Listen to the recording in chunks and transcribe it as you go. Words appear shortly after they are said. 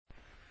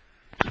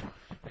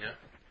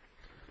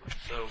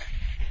So,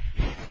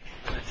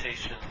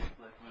 meditation,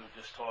 like we were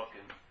just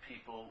talking,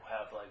 people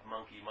have like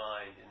monkey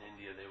mind. In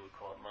India they would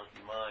call it monkey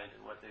mind,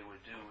 and what they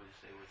would do is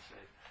they would say,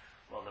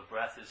 well, the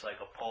breath is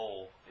like a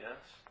pole, yes?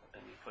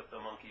 And you put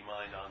the monkey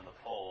mind on the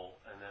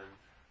pole, and then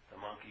the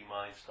monkey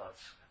mind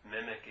starts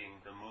mimicking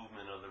the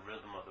movement of the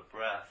rhythm of the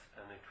breath,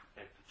 and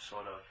it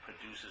sort of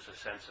produces a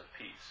sense of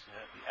peace.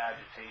 Yeah? The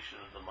agitation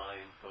of the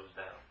mind goes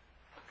down.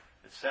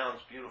 It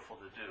sounds beautiful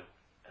to do,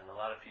 and a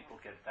lot of people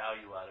get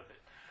value out of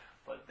it.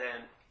 But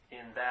then,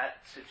 in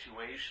that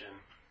situation,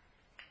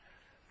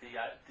 the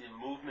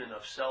movement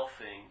of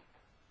selfing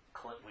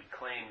would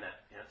claim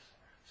that, yes?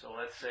 So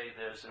let's say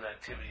there's an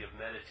activity of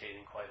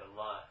meditating quite a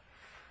lot.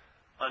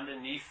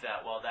 Underneath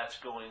that, while that's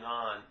going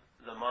on,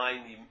 the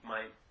mind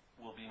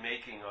will be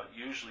making, or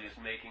usually is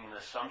making, an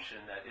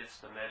assumption that it's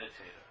the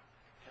meditator.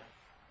 Okay?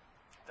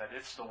 That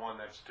it's the one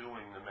that's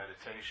doing the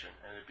meditation,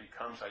 and it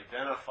becomes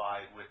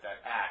identified with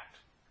that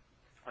act.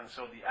 And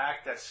so the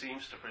act that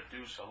seems to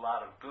produce a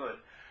lot of good,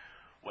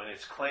 when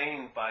it's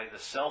claimed by the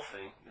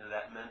selfing,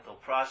 that mental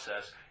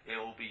process, it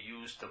will be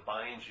used to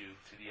bind you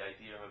to the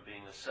idea of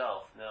being a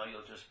self. Now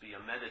you'll just be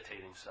a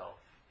meditating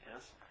self,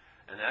 yes?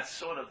 And that's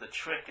sort of the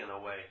trick in a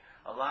way.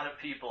 A lot of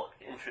people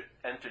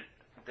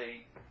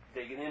they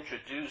get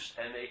introduced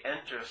and they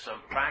enter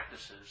some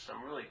practices,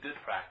 some really good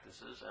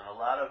practices, and a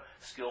lot of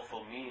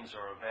skillful means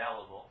are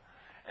available.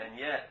 And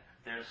yet,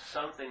 there's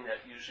something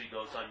that usually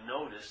goes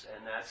unnoticed,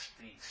 and that's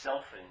the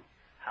selfing.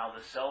 How the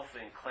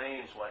selfing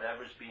claims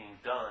whatever's being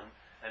done,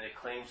 and it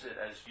claims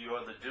it as you're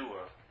the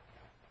doer.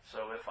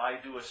 So if I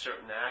do a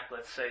certain act,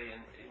 let's say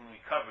in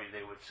recovery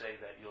they would say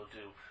that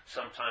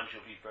sometimes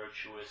you'll be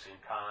virtuous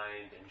and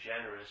kind and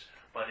generous,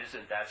 but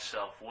isn't that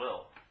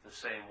self-will? The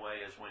same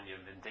way as when you're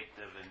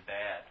vindictive and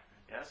bad,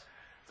 yes?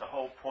 The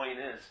whole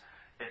point is,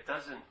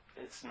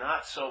 it's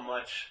not so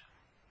much,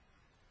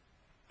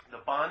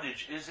 the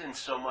bondage isn't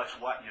so much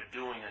what you're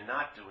doing and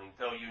not doing,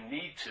 though you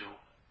need to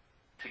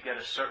get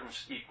a certain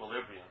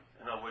equilibrium.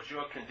 In other words,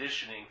 your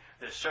conditioning,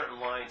 there's certain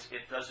lines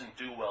it doesn't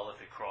do well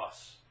if it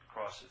crosses.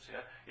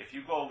 Yeah? If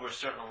you go over a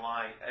certain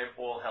line,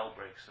 all hell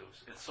breaks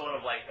loose. It's sort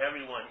of like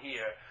everyone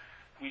here,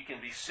 we can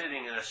be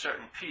sitting in a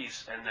certain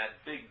piece, and that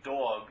big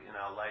dog in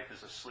our life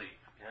is asleep.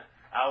 Yeah?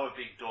 Our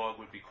big dog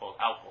would be called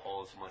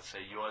alcoholism, let's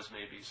say. Yours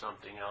may be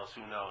something else,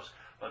 who knows.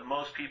 But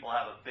most people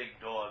have a big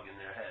dog in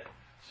their head.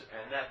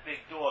 And that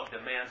big dog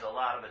demands a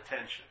lot of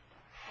attention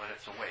when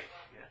it's awake.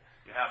 Yeah?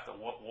 You have to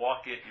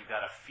walk it, you've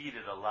got to feed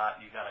it a lot,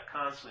 you've got to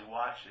constantly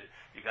watch it,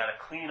 you've got to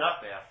clean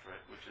up after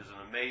it, which is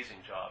an amazing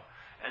job.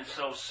 And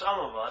so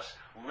some of us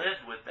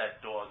lived with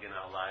that dog in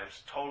our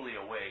lives, totally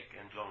awake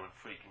and going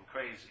freaking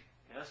crazy.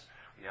 Yes?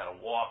 We had to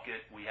walk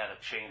it, we had to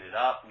chain it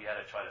up, we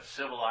had to try to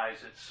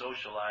civilize it,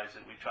 socialize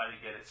it, we tried to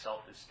get its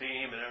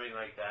self-esteem and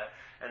everything like that.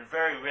 And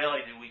very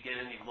rarely did we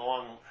get any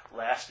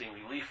long-lasting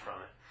relief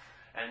from it.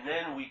 And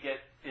then we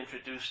get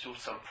introduced to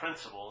some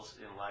principles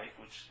in life,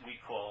 which we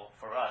call,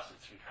 for us,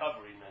 it's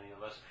recovery, many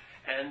of us,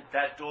 and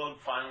that dog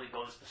finally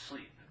goes to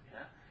sleep.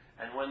 Yeah?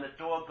 And when the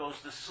dog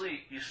goes to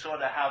sleep, you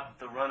sort of have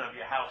the run of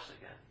your house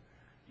again.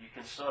 You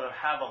can sort of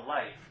have a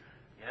life,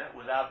 yeah,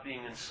 without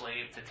being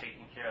enslaved to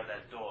taking care of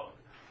that dog.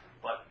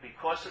 But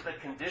because of the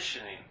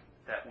conditioning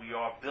that we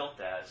are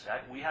built as,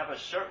 we have a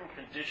certain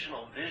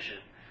conditional vision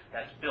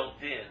that's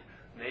built in,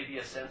 maybe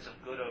a sense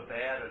of good or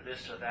bad or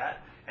this or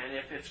that, and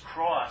if it's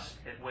crossed,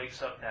 it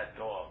wakes up that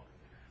dog.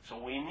 So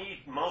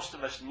most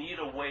of us need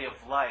a way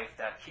of life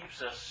that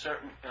keeps us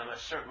on a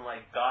certain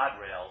like God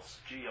rails,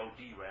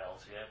 G-O-D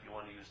rails, yeah, if you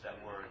want to use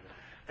that word,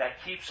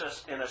 that keeps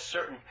us in a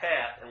certain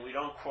path and we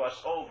don't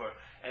cross over.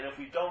 And if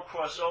we don't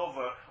cross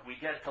over, we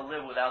get to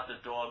live without the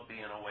dog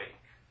being awake.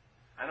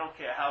 I don't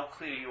care how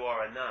clear you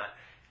are or not.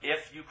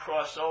 If you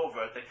cross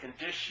over, the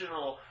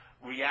conditional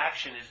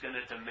reaction is going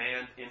to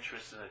demand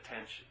interest and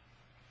attention.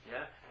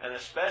 Yeah? And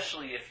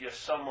especially if you're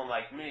someone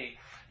like me,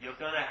 you're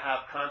going to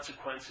have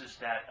consequences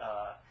that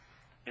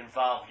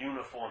involve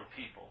uniform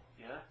people,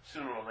 yeah?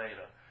 Sooner or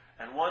later.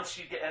 And once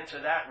you enter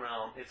that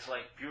realm, it's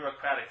like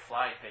bureaucratic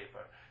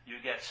flypaper. You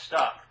get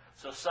stuck.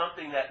 So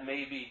something that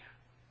maybe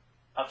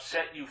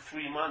upset you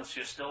 3 months,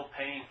 you're still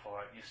paying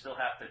for it. You still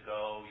have to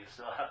go. You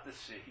still have to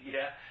see,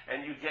 yeah?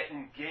 And you get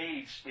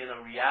engaged in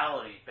a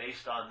reality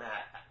based on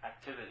that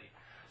activity.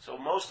 So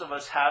most of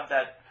us have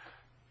that.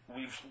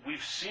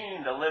 We've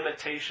seen the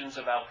limitations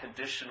of our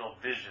conditional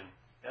vision,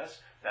 yes?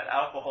 That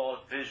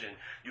alcoholic vision.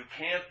 You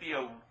can't be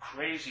a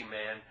crazy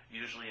man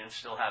usually and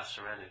still have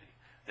serenity.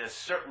 There's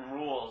certain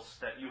rules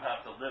that you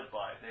have to live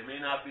by. They may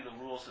not be the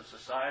rules of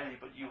society,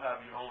 but you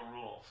have your own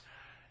rules.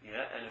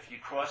 Yeah? And if you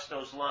cross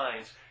those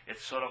lines,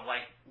 it's sort of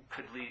like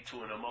could lead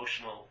to an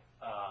emotional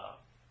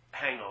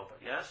hangover,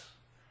 yes?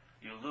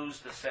 You lose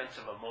the sense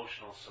of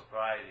emotional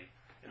sobriety.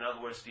 In other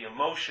words, the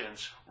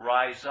emotions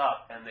rise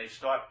up and they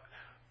start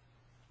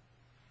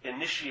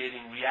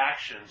initiating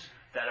reactions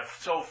that are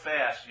so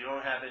fast you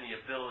don't have any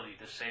ability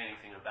to say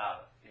anything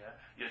about it. Yeah?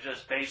 You're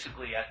just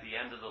basically at the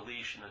end of the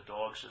leash and the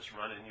dog's just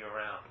running you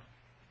around.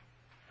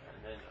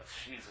 And then,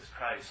 Jesus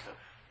Christ, to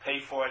pay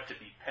for it to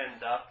be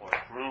penned up or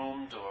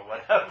groomed or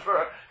whatever.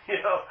 whatever.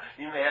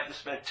 You may have to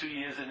spend 2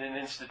 years in an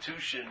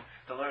institution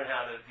to learn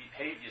how to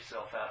behave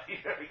yourself out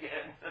here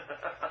again.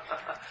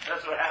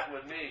 That's what happened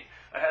with me.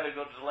 I had to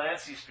go to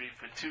Delancey Street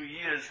for 2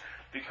 years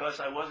because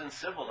I wasn't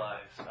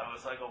civilized. I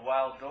was like a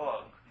wild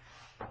dog.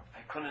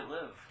 I couldn't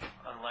live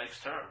on life's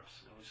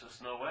terms. There was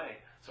just no way.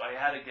 So I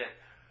had to get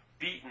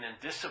beaten and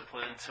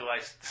disciplined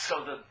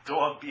so the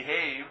dog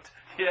behaved.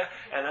 Yeah,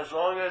 and as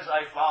long as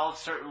I followed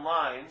certain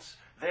lines,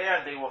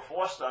 they were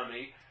forced on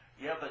me.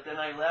 Yeah, but then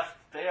I left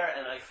there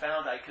and I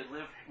found I could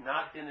live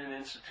not in an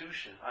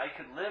institution. I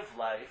could live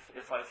life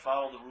if I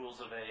followed the rules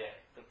of AA.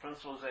 The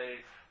principles of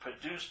AA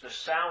produced the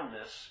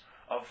soundness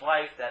of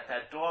life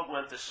that dog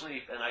went to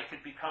sleep, and I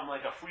could become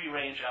like a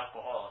free-range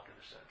alcoholic in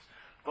a sense.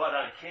 But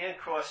I can't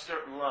cross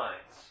certain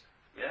lines.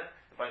 Yeah?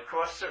 If I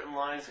cross certain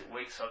lines, it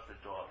wakes up the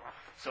dog.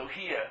 So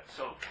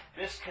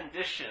this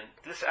condition,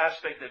 this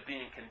aspect of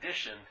being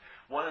conditioned,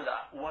 one of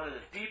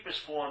the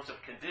deepest forms of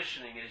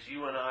conditioning is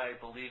you and I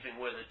believing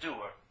we're the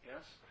doer.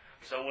 Yes?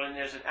 So when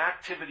there's an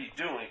activity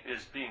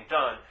is being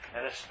done,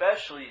 and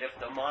especially if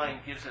the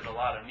mind gives it a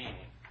lot of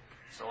meaning.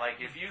 So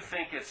like if you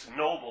think it's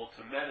noble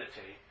to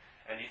meditate,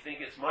 and you think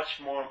it's much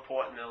more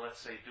important than,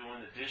 let's say, doing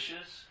the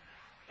dishes,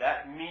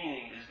 that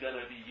meaning is going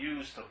to be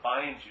used to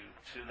bind you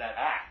to that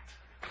act.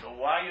 So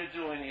while you're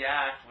doing the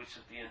act, which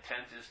the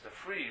intent is to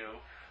free you,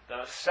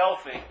 the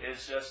selfing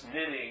is just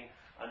knitting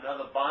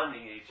another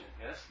bonding agent.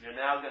 Yes? You're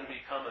now going to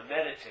become a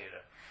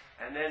meditator.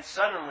 And then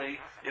suddenly,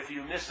 if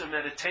you miss a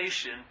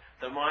meditation,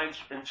 the mind's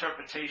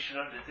interpretation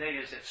of the day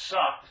is it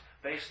sucked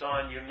based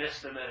on you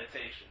missed the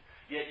meditation.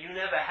 Yet you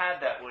never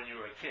had that when you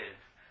were a kid.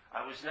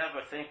 I was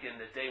never thinking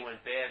the day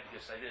went bad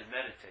because I didn't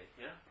meditate.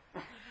 Yeah?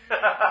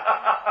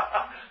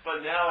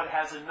 But now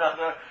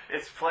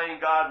it's playing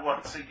God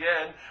once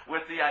again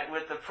with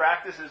the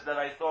practices that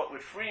I thought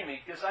would free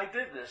me, because I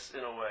did this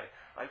in a way.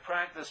 I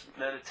practiced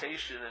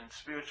meditation and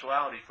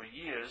spirituality for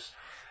years,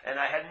 and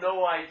I had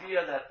no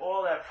idea that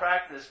all that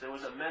practice, there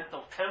was a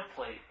mental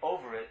template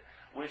over it,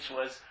 which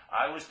was,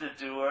 I was the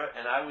doer,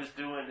 and I was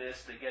doing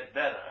this to get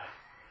better.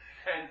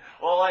 And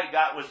all I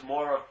got was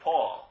more of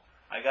Paul.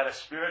 I got a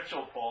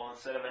spiritual Paul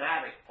instead of an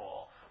addict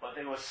Paul. But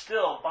they were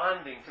still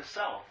bonding to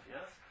self,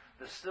 yes?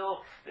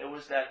 There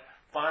was that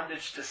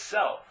bondage to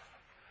self,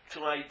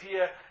 to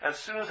idea. As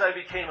soon as I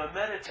became a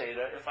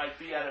meditator, if I'd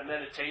be at a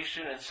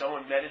meditation and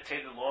someone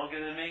meditated longer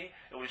than me,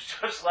 it was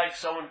just like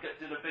someone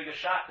did a bigger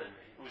shot than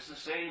me. It was the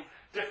same,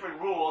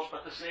 different rules,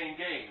 but the same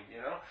game,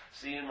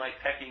 Seeing my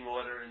pecking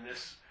order in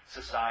this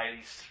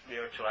society,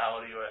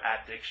 spirituality or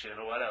addiction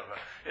or whatever.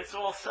 It's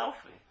all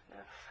selfing.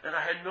 Yeah? And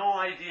I had no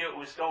idea what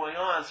was going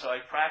on, so I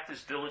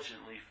practiced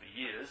diligently for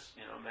years,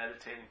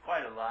 meditating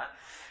quite a lot.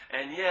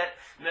 And yet,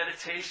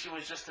 meditation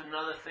was just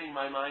another thing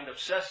my mind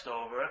obsessed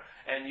over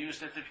and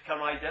used it to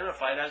become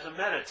identified as a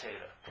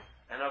meditator.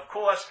 And of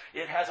course,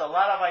 it has a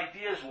lot of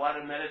ideas what a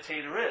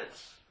meditator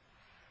is.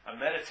 A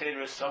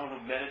meditator is someone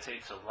who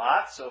meditates a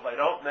lot, so if I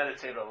don't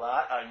meditate a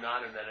lot, I'm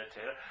not a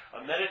meditator.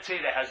 A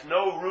meditator has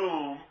no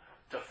room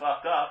to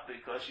fuck up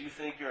because you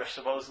think you're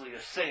supposedly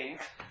a saint.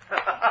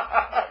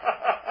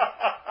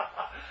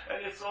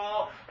 And it's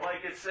all,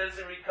 like it says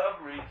in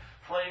recovery,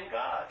 playing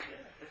God.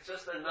 Yeah. It's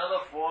just another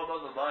form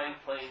of the mind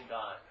playing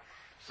God.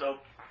 So,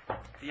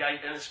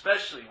 and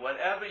especially,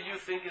 whatever you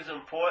think is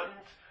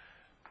important,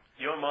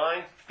 your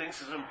mind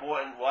thinks is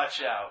important,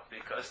 watch out,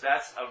 because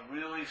that's a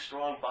really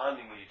strong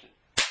bonding agent.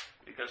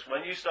 Because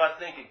when you start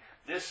thinking,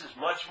 this is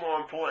much more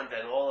important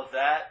than all of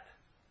that,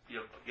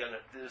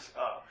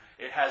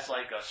 it has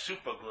like a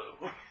super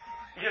glue.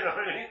 You know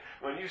what I mean?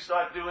 When you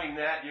start doing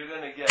that, you're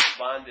going to get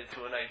bonded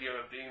to an idea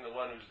of being the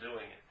one who's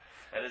doing it.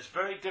 And it's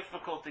very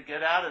difficult to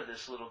get out of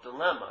this little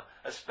dilemma,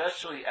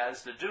 especially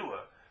as the doer,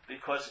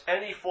 because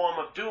any form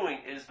of doing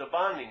is the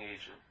bonding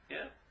agent.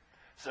 Yeah?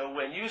 So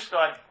when you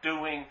start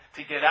doing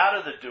to get out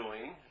of the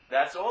doing,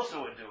 that's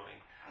also a doing.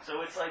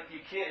 So it's like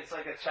it's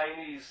like a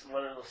Chinese,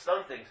 one of those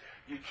stun things.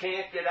 You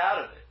can't get out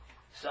of it.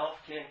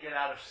 Self can't get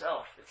out of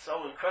self. It's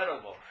so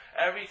incredible.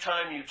 Every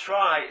time you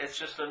try, it's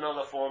just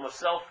another form of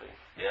selfing.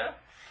 Yeah?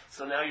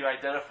 So now you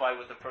identify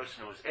with the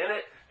person who is in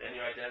it, then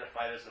you're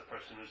identified as the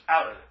person who's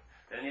out of it.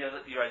 Then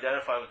you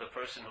identify with the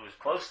person who is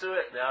close to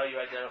it, now you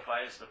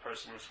identify as the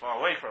person who's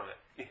far away from it.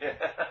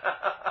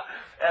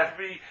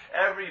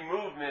 Every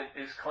movement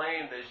is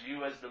claimed as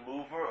you as the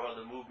mover, or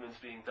the movement's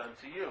being done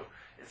to you.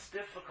 It's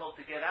difficult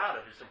to get out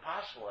of. It's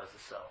impossible as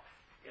a self.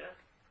 Yeah?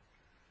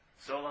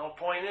 So the whole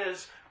point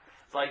is,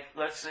 like,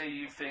 let's say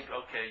you think,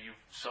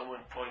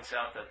 someone points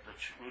out that the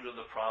root of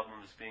the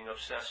problem is being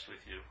obsessed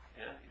with you.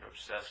 Yeah? You're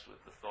obsessed with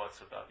the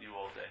thoughts about you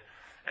all day.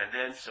 And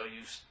then, so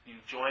you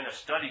join a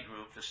study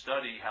group to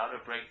study how to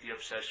break the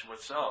obsession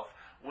with self.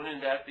 Wouldn't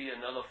that be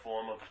another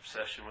form of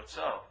obsession with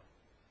self?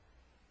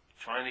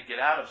 Trying to get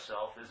out of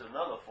self is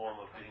another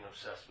form of being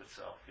obsessed with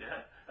self.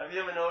 Yeah? Have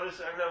you ever noticed?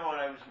 I remember when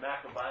I was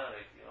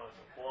macrobionic, it's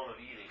a form of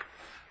eating.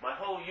 My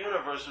whole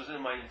universe was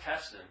in my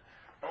intestine.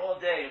 All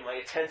day,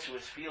 my attention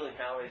was feeling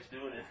how I was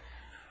doing it.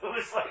 It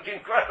was like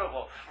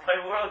incredible.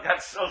 My world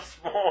got so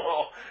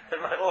small,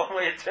 and all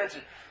my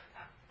attention.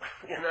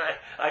 And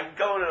I'm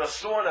going to a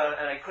sauna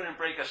and I couldn't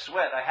break a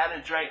sweat. I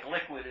hadn't drank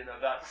liquid in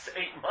about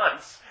 8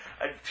 months.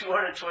 At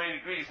 220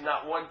 degrees,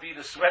 not one bead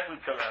of sweat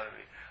would come out of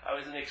me. I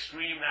was an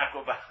extreme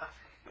acrobat.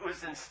 It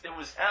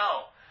was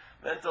hell,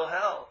 mental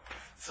hell.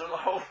 So the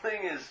whole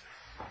thing is,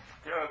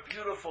 there are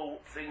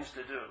beautiful things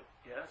to do,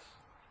 yes?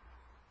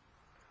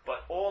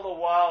 But all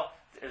the while,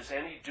 is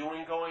any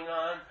doing going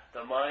on?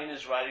 The mind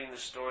is writing the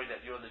story that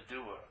you're the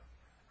doer.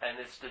 And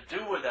it's the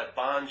doer that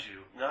bonds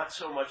you, not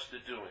so much the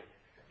doing.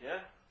 Yeah?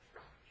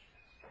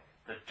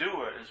 The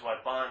doer is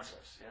what bonds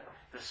us. Yeah?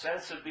 The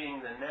sense of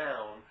being the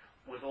noun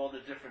with all the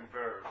different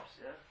verbs.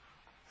 Yeah?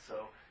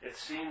 So it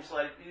seems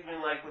like,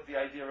 even like with the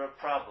idea of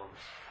problems,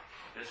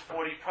 there's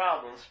 40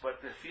 problems,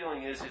 but the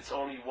feeling is it's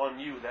only one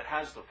you that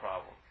has the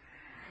problem.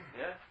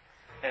 Yeah?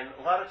 And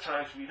a lot of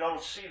times we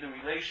don't see the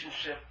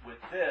relationship with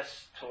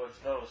this towards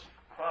those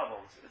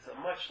problems. It's a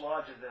much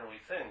larger than we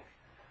think.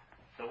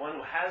 The one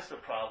who has the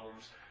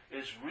problems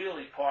is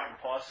really part and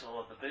parcel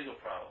of the bigger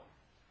problem.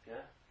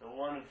 Yeah? The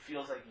one who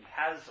feels like he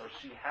has or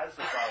she has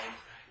the problems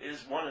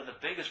is one of the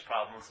biggest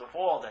problems of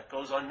all that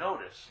goes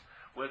unnoticed.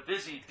 We're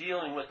busy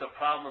dealing with the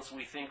problems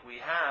we think we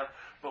have,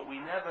 but we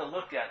never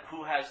look at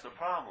who has the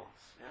problems.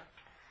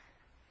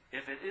 Yeah?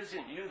 If it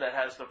isn't you that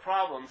has the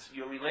problems,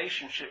 your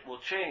relationship will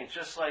change.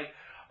 Just like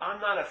I'm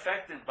not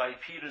affected by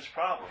Peter's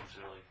problems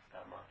really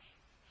that much.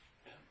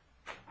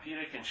 Yeah?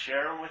 Peter can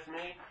share them with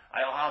me.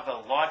 I'll have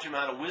a large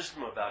amount of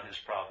wisdom about his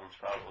problems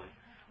probably.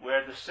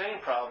 Where the same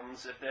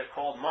problems, if they're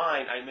called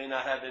mine, I may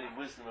not have any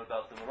wisdom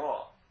about them at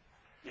all.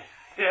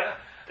 Yeah?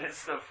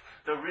 It's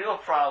the real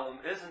problem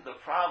isn't the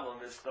problem,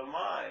 it's the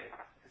mind.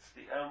 It's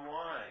the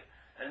MY.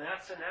 And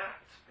that's an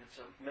act. It's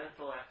a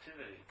mental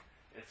activity.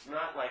 It's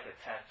not like a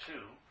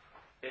tattoo.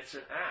 It's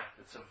an act.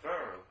 It's a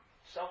verb.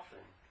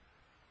 Something.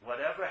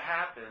 Whatever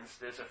happens,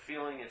 there's a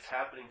feeling it's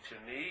happening to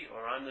me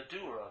or I'm the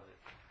doer of it.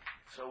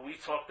 So we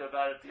talked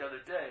about it the other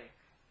day.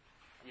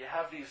 You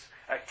have these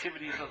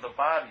activities of the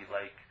body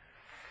like,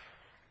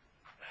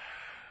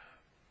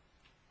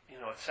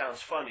 it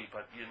sounds funny,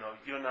 but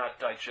you're not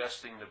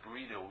digesting the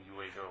burrito you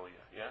ate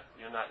earlier, yeah?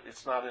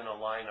 It's not in a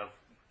line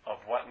of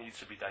what needs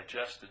to be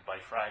digested by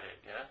Friday,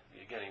 yeah?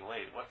 You're getting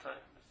late. What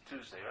time? It's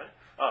Tuesday, right?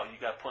 Oh, you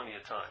got plenty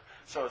of time.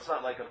 So it's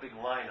not like a big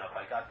lineup.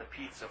 I got the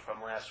pizza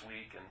from last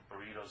week and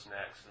burritos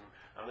next, and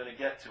I'm going to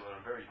get to it.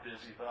 I'm very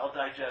busy, but I'll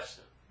digest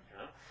it,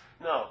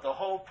 No, the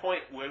whole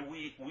point where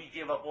we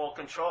give up all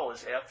control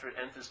is after it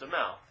enters the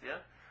mouth, yeah?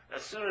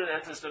 As soon as it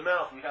enters the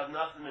mouth, we have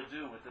nothing to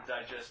do with the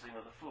digesting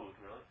of the food,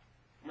 really.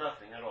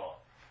 Nothing at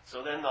all. So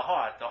then the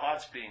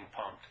heart's being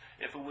pumped.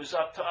 If it was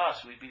up to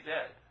us, we'd be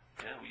dead.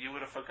 Yeah? You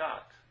would have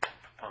forgot to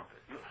pump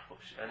it.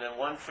 And then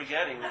one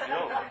forgetting would be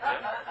over.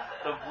 Yeah?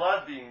 The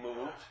blood being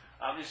moved,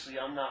 obviously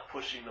I'm not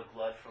pushing the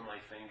blood from my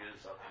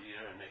fingers up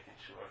here and making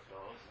sure it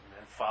goes and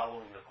then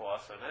following the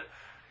course of it.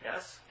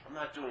 Yes? I'm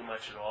not doing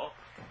much at all.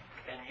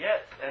 And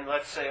yet, and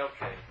let's say,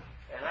 okay,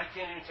 and I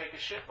can't even take a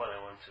shit when I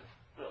want to.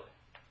 Really.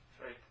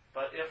 Right?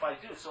 But if I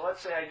do, so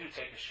let's say I do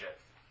take a shit.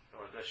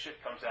 Or the shit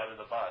comes out of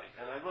the body.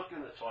 And I look in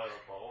the toilet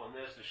bowl, and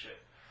there's the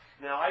shit.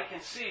 Now, I can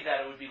see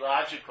that it would be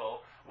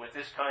logical with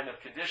this kind of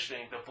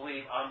conditioning to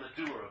believe I'm the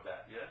doer of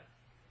that, yeah?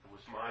 It was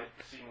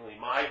seemingly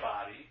my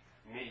body,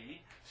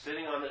 me,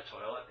 sitting on the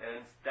toilet, and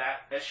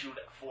that issued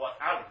forth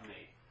out of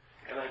me.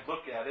 And I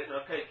look at it,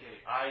 and okay,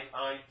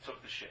 I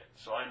took the shit,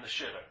 so I'm the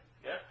shitter,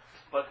 yeah?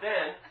 But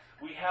then,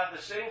 we have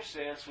the same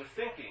stance with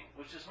thinking,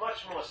 which is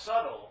much more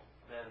subtle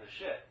than the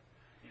shit.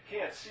 You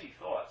can't see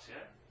thoughts,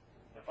 yeah?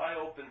 If I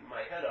open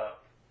my head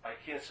up, I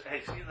can't say,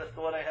 hey, see the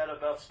thought I had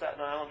about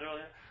Staten Island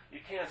earlier? You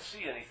can't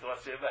see any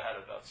thoughts I ever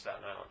had about Staten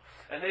Island.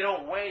 And they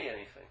don't weigh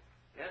anything.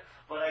 Yeah?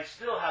 But I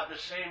still have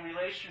the same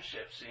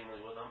relationship,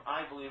 seemingly, with them.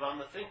 I believe I'm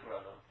the thinker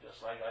of them,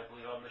 just like I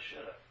believe I'm the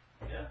shitter.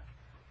 Yeah?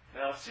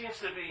 Now, it seems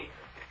to be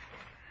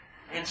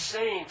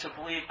insane to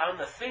believe I'm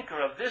the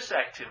thinker of this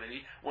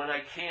activity when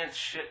I can't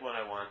shit when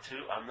I want to.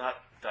 I'm not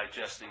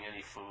digesting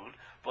any food,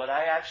 but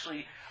I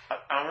actually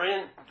are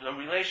in the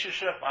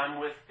relationship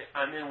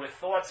I'm in with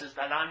thoughts is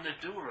that I'm the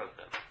doer of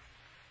them.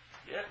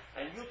 Yeah?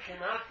 And you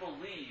cannot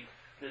believe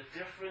the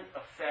different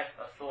effect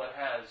a thought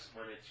has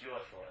when it's your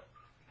thought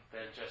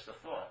than just a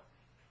thought.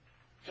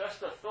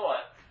 Just a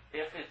thought,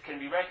 if it can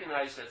be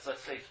recognized as,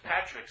 let's say,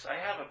 Patrick's, I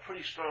have a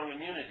pretty strong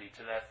immunity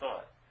to that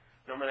thought.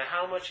 No matter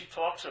how much he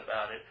talks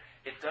about it,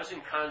 it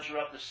doesn't conjure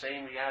up the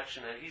same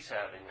reaction that he's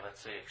having,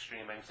 let's say,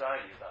 extreme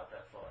anxiety about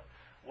that thought.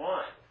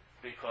 Why?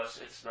 Because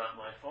it's not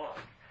my thought.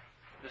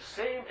 The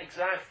same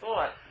exact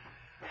thought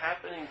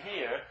happening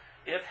here,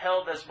 if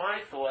held as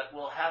my thought,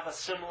 will have a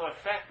similar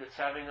effect it's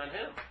having on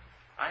him.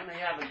 I may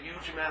have a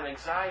huge amount of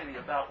anxiety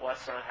about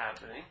what's not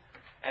happening,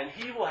 and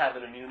he will have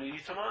an immunity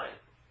to mine.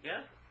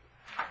 Yeah?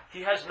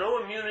 He has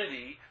no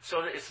immunity,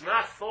 so that it's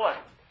not thought.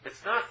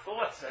 It's not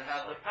thoughts that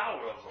have the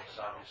power of us,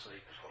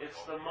 obviously.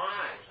 It's the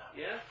mind.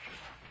 Yeah?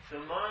 The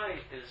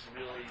mind is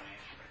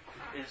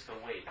the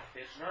weight.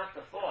 It's not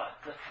the thought.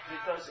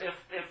 Because if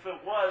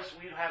it was,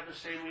 we'd have the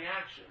same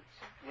reactions.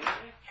 Wouldn't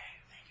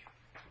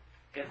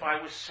we? If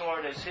I saw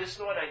it as his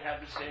thought, I'd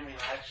have the same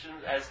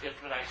reactions as if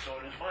I saw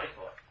it as my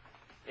thought.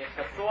 If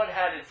the thought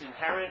had its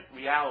inherent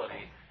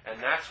reality,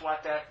 and that's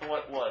what that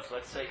thought was,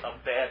 let's say a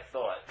bad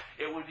thought,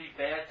 it would be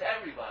bad to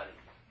everybody.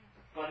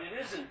 But it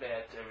isn't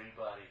bad to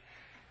everybody.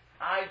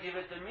 I give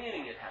it the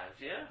meaning it has,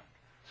 yeah?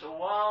 So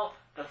while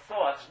the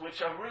thoughts,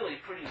 which are really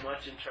pretty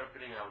much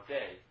interpreting our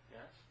day,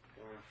 yes?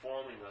 They're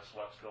informing us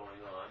what's going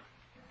on,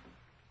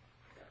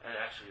 and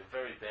actually a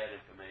very bad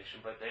information,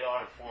 but they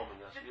are informing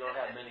us. We don't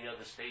have many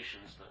other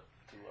stations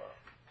to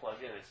plug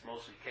in. It's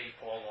mostly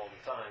K-Paul all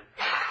the time.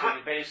 So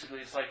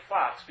basically, it's like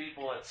Fox.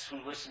 People who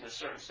listen to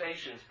certain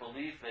stations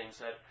believe things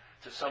that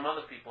to some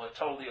other people are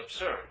totally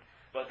absurd,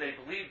 but they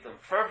believe them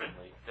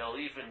fervently.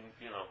 They'll even,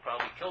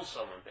 probably kill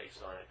someone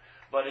based on it.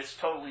 But it's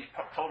total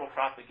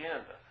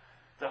propaganda.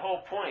 The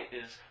whole point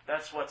is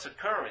that's what's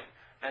occurring,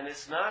 and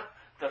it's not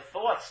the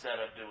thoughts that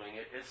are doing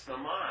it. It's the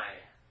my,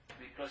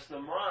 because the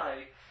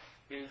my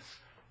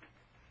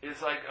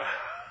is like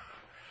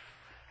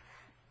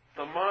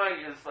the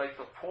mind is like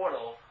the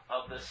portal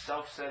of this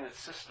self-centered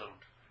system.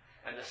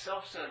 And the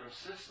self-centered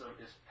system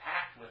is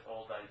packed with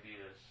old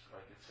ideas,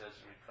 like it says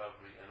in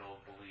recovery, and old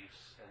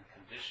beliefs and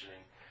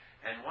conditioning.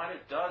 And what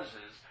it does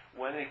is,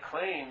 when it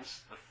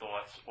claims the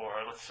thoughts, or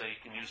let's say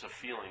you can use a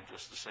feeling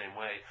just the same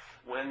way,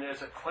 when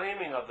there's a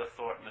claiming of the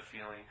thought and the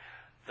feeling,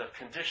 the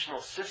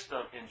conditional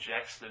system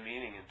injects the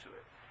meaning into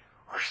it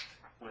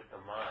with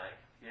the mind.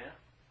 Yeah?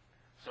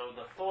 So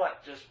the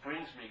thought just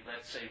brings me,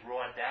 let's say,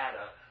 raw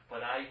data,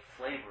 but I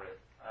flavor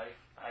it,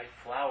 I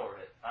flower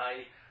it,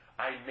 I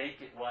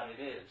make it what it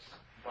is,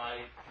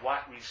 by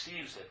what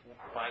receives it,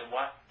 by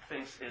what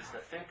thinks is the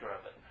thinker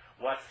of it.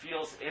 What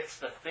feels it's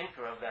the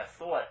thinker of that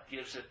thought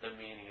gives it the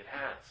meaning it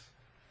has.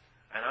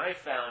 And I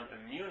found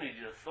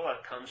immunity to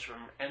thought comes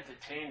from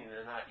entertaining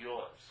the not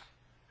yours.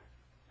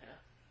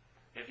 Yeah?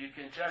 If you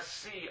can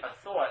just see a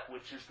thought,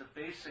 which is the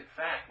basic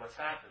fact, what's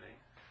happening,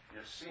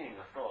 you're seeing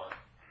a thought.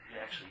 You're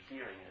actually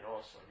hearing it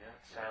also, yeah?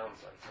 It sounds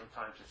like,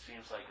 sometimes it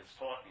seems like it's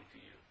talking to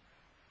you.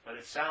 But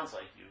it sounds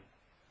like you.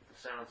 It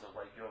sounds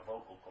like your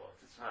vocal cords.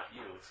 It's not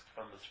you, it's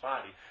from this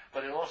body.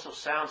 But it also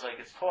sounds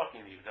like it's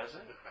talking to you, doesn't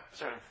it?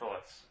 Certain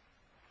thoughts.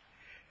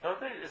 Don't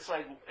they? It's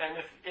like, and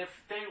if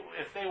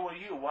they were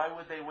you, why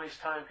would they waste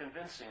time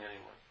convincing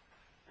anyone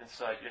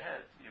inside your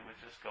head? You would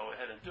just go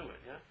ahead and do it,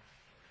 yeah?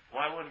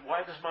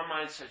 Why does my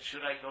mind say,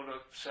 should I go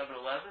to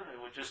 7-Eleven? It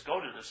would just go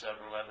to the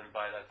 7-Eleven and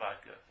buy that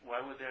vodka.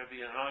 Why would there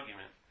be an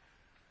argument?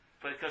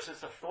 Because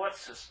it's a thought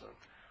system.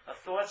 A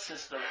thought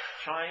system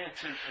trying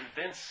to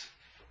convince,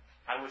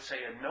 I would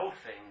say, a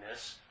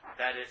no-thingness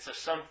that it's a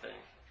something,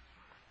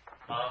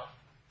 a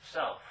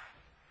self.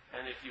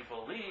 And if you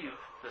believe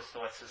this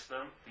thought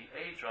system, the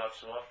A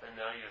drops off and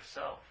now you're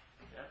self.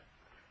 Yeah?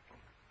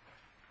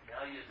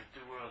 Now you're the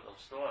doer of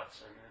those thoughts.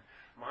 And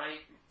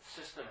my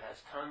system has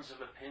tons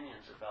of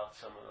opinions about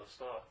some of those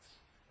thoughts.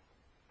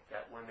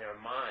 That when they're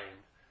mine,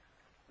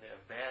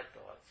 they're bad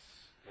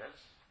thoughts, yes?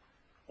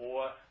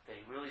 Or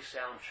they really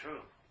sound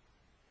true.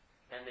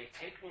 And they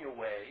take me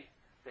away,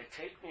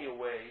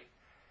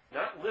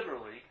 not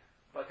literally,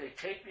 but they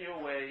take me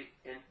away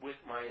with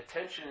my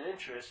attention and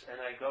interest, and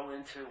I go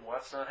into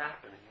what's not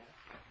happening.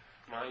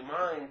 My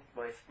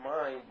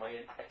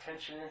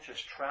attention and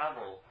interest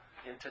travel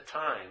into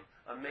time,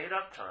 a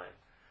made-up time.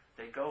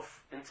 They go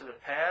into the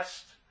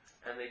past,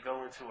 and they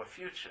go into a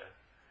future.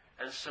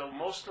 And so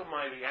most of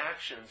my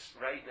reactions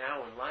right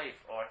now in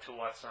life are to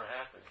what's not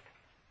happening.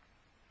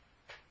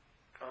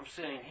 I'm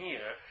sitting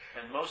here,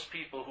 and most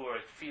people who are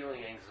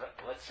feeling,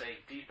 let's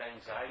say, deep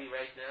anxiety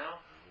right now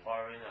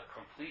are in a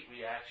complete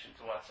reaction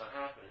to what's not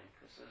happening,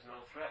 because there's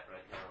no threat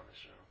right now in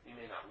this room. You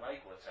may not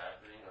like what's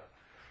happening,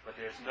 but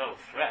there's no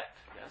threat,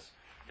 yes?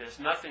 There's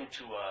nothing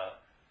to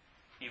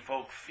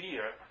evoke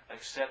fear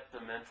except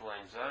the mental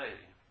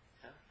anxiety.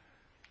 Yeah?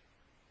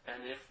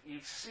 And if you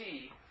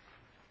see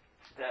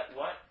that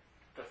what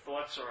the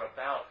thoughts are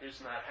about is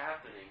not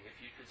happening, if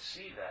you could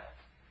see that,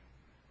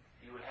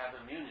 you would have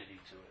immunity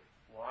to it.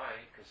 Why?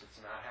 Because it's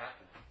not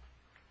happening.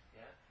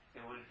 Yeah?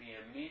 It would be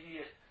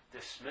immediate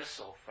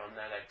dismissal from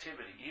that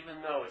activity,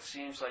 even though it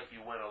seems like you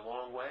went a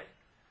long way,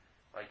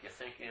 like you're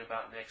thinking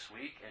about next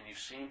week, and you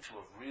seem to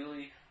have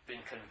really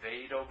been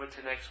conveyed over to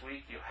next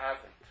week. You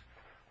haven't.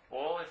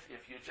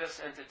 If you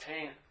just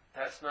entertain,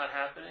 that's not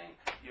happening,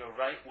 you're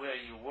right where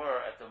you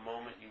were at the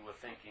moment you were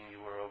thinking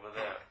you were over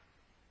there.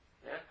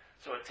 Yeah?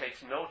 So it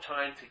takes no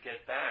time to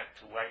get back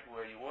to right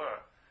where you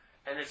were.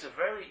 And it's a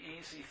very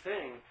easy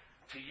thing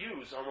to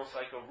use, almost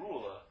like a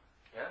ruler.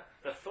 Yeah?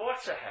 The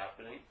thoughts are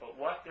happening, but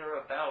what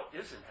they're about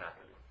isn't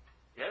happening.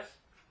 Yes?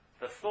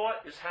 The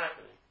thought is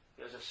happening.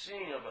 There's a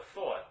seeing of a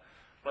thought,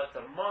 but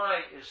the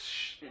mind is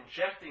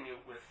injecting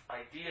it with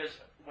ideas.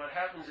 What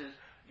happens is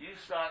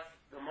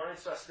the mind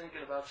starts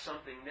thinking about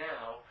something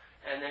now,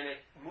 and then it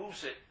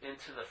moves it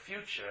into the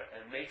future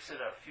and makes it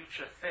a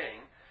future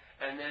thing,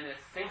 and then it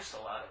thinks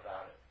a lot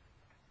about it.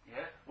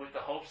 Yeah? With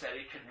the hopes that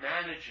it could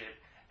manage it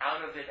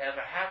out of it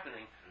ever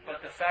happening.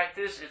 But the fact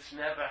is, it's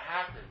never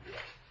happened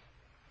yet.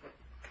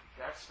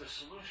 That's the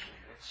solution.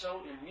 It's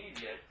so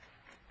immediate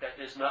that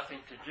there's nothing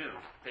to do.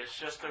 There's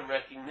just a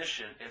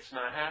recognition it's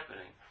not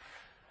happening.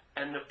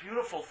 And the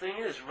beautiful thing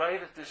is,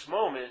 right at this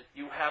moment,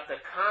 you have the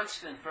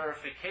constant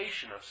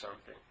verification of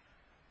something.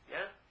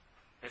 Yeah?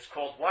 It's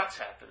called what's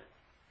happening.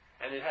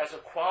 And it has a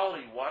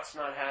quality what's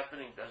not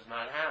happening does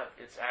not have.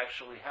 It's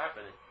actually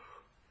happening.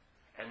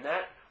 And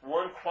that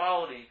one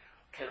quality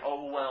can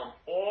overwhelm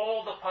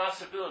all the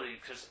possibilities,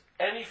 because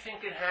anything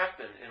can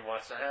happen in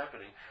what's not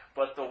happening.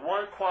 But the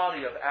one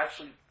quality of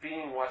actually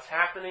being what's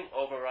happening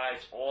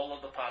overrides all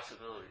of the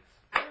possibilities.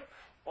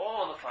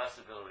 All of the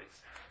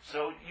possibilities.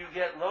 So you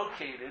get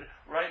located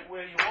right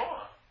where you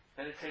are.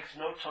 And it takes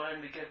no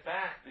time to get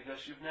back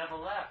because you've never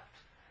left.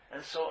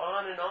 And so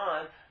on and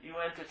on, you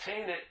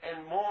entertain it,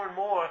 and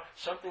more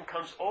something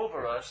comes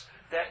over us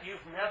that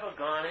you've never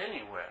gone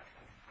anywhere.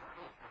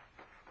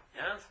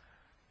 Yes?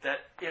 That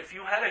if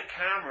you had a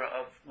camera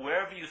of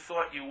wherever you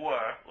thought you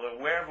were,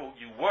 or wherever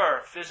you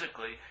were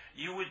physically,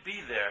 you would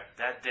be there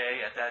that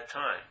day at that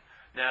time.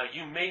 Now,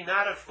 you may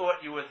not have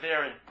thought you were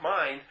there in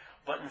mind,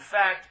 but in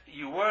fact,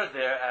 you were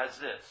there as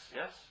this.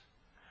 Yes?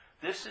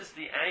 This is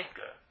the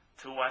anchor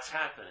to what's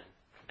happening.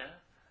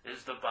 Yeah?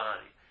 Is the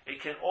body. It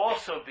can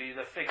also be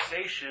the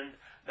fixation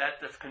that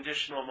the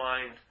conditional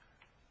mind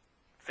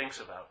thinks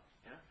about.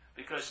 Yeah?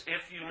 Because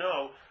if you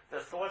know, the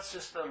thought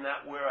system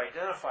that we're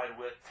identified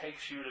with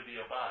takes you to be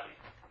a body.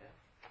 Yeah?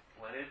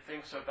 When it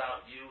thinks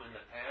about you in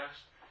the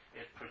past,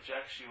 it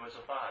projects you as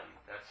a body.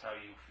 That's how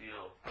you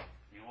feel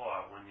you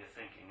are when you're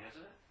thinking,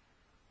 isn't it?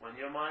 When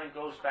your mind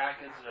goes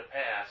back into the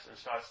past and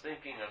starts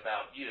thinking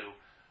about you,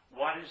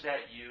 what is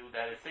that you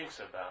that it thinks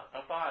about?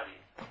 A body.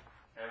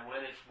 And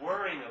when it's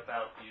worrying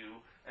about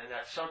you and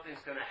that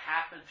something's going to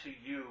happen to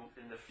you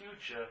in the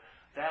future,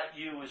 that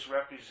you is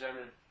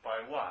represented by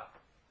what?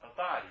 A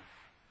body.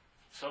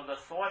 So the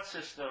thought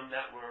system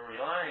that we're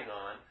relying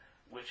on,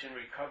 which in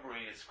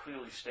recovery is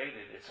clearly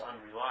stated, it's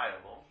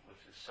unreliable,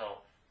 which is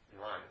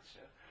self-reliance.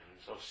 Yeah?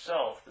 So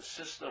self, the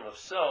system of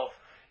self,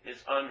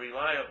 is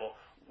unreliable.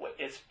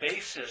 Its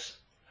basis,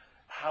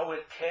 how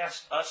it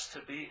casts us to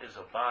be, is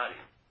a body.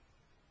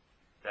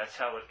 That's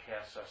how it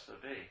casts us to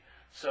be.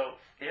 So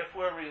if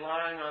we're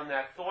relying on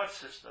that thought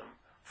system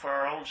for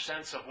our own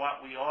sense of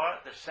what we are,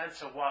 the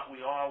sense of what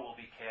we are will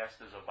be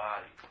cast as a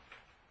body.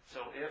 So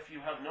if you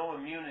have no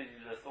immunity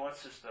to the thought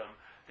system,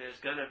 there's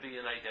going to be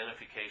an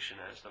identification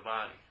as the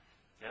body.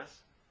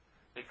 Yes?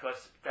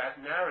 Because that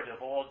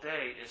narrative all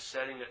day is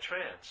setting a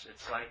trance.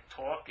 It's like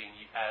talking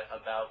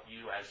about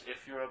you as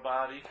if you're a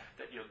body,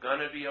 that you're going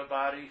to be a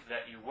body,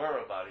 that you were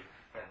a body,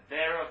 that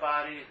they're a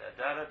body, that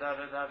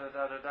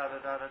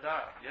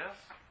da-da-da-da-da-da-da-da-da-da-da-da. Yes?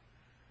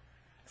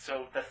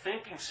 So the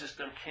thinking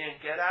system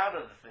can't get out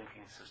of the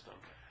thinking system,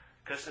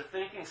 because the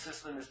thinking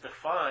system is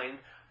defined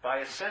by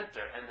a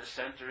center, and the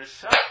center is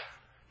self,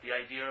 the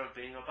idea of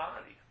being a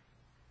body.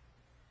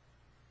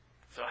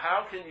 So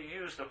how can you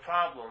use the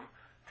problem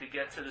to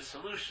get to the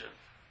solution?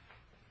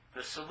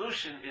 The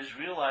solution is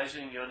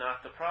realizing you're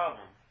not the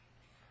problem.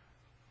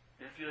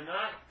 If you're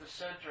not the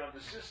center of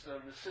the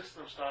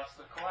system starts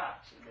to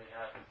collapse. It may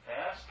happen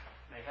fast,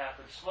 it may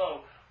happen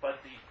slow,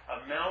 but the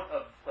amount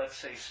of, let's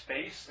say,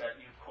 space that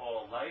you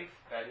call life,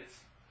 that it's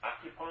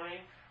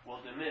occupying,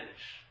 will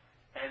diminish.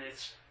 And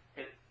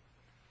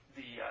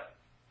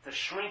the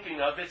shrinking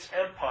of its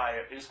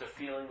empire is the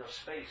feeling of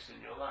space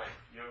in your life.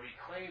 You're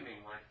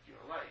reclaiming like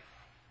your life.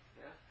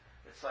 Yeah?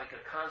 It's like a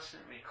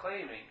constant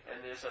reclaiming,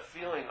 and there's a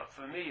feeling,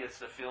 for me, it's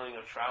the feeling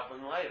of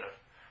traveling lighter.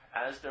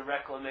 As the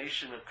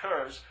reclamation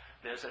occurs,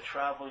 there's a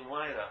traveling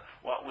lighter.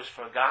 What was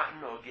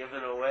forgotten or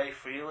given away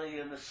freely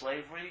in the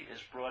slavery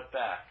is brought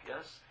back,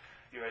 yes?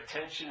 Your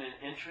attention and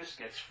interest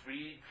gets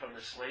freed from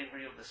the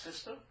slavery of the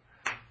system.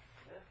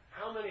 Yeah?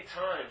 How many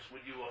times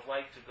would you have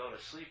liked to go to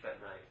sleep at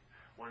night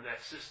when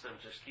that system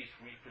just keeps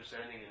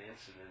representing an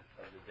incident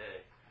of the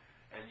day,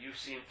 and you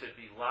seem to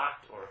be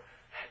locked or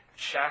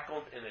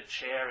shackled in a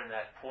chair in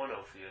that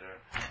porno theater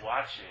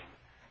watching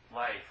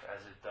life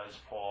as it does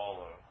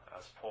Paul, or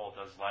as Paul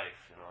does life,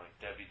 like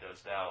Debbie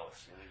does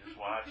Dallas, you're just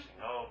watching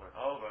over and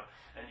over,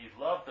 and you'd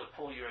love to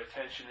pull your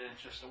attention and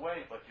interest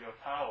away, but you're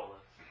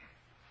powerless.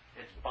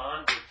 It's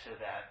bonded to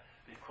that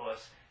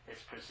because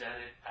it's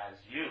presented as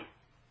you,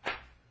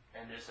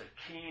 and there's a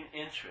keen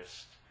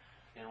interest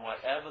in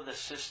whatever the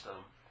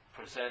system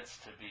presents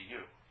to be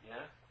you,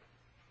 yeah?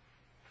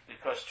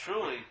 Because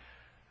truly,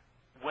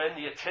 when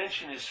the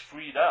attention is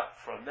freed up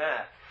from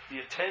that, the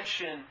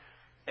attention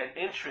and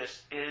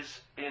interest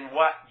is in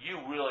what you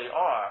really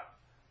are,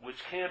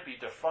 which can't be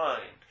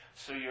defined.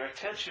 So your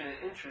attention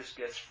and interest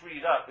gets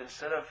freed up.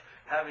 Instead of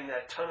having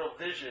that tunnel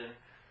vision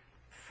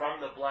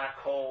from the black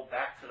hole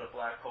back to the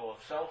black hole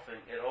of selfing,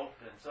 it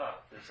opens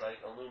up. There's like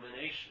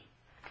illumination.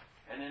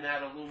 And in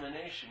that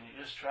illumination,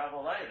 you just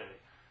travel lighter.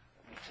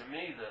 To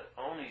me, the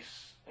only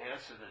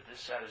answer to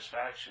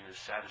dissatisfaction is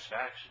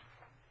satisfaction.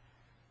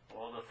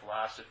 All the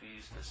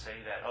philosophies that say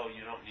that,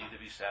 you don't need to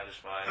be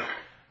satisfied,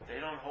 they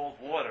don't hold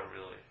water,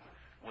 really.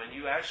 When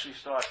you actually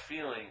start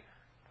feeling,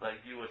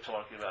 like you were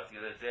talking about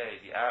the other day,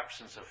 the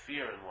absence of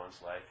fear in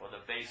one's life, or the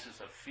basis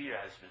of fear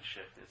has been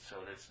shifted so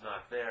that it's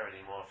not there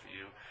anymore for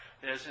you,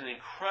 there's an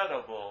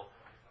incredible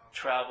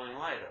traveling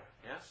lighter,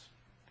 yes?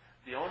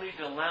 The only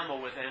dilemma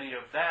with any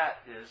of that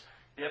is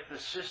if the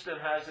system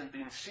hasn't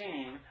been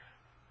seen,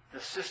 the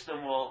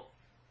system will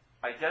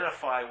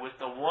identify with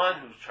the one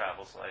who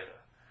travels lighter.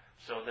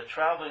 So the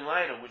traveling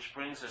lighter, which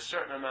brings a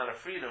certain amount of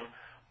freedom,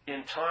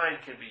 in time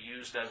can be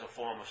used as a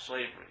form of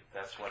slavery.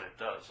 That's what it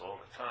does all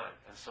the time.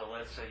 And so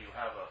let's say you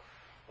have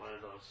one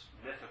of those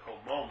mythical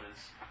moments,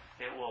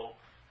 it'll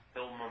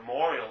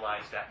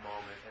memorialize that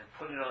moment and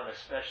put it on a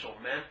special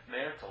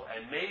mantle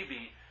and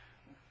maybe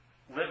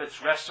live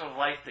its rest of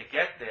life to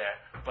get there,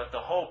 but the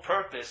whole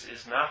purpose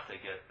is not to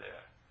get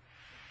there.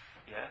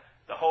 Yeah?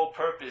 The whole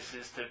purpose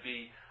is to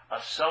be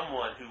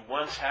someone who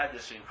once had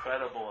this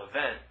incredible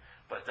event,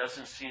 but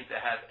doesn't seem to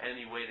have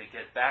any way to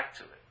get back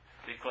to it.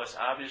 Because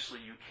obviously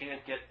you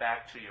can't get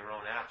back to your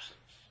own absence.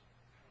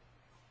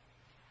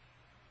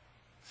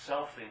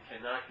 Selfing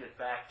cannot get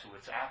back to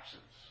its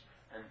absence.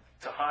 And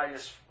to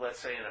highest, let's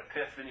say an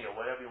epiphany or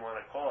whatever you want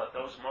to call it,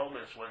 those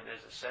moments when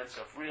there's a sense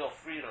of real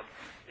freedom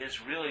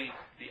is really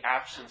the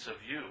absence of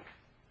you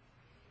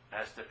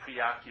as the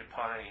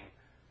preoccupying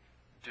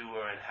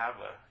doer and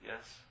haver,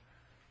 yes?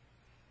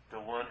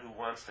 The one who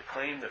wants to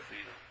claim the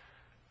freedom.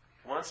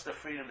 Once the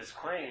freedom is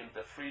claimed,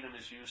 the freedom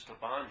is used to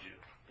bond you,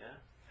 yeah?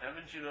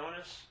 Haven't you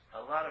noticed?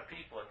 A lot of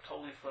people are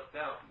totally flipped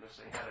out because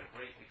they had a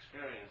great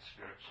experience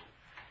spiritually.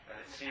 And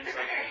it seems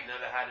like they've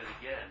never had it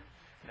again.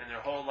 And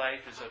their whole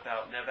life is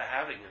about never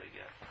having it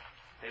again.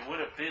 They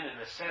would have been, in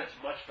a sense,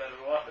 much better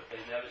off if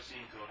they never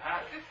seemed to have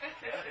had it.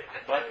 Yeah?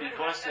 But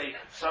because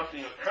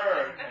something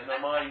occurred and the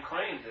mind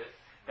claimed it,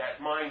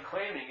 that mind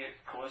claiming it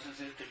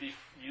causes it to be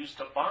used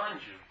to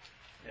bond you.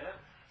 Yeah?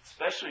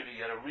 Especially if you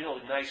get a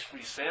really nice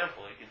free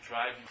sample, it can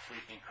drive you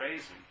freaking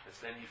crazy. Because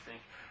then you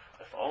think,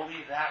 if only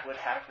that would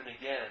happen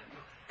again.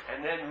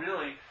 And then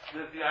really,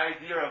 the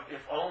idea of if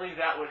only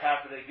that would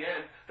happen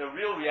again, the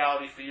real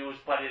reality for you is,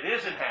 but it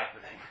isn't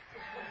happening.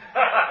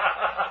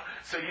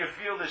 So you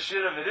feel the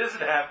shit of it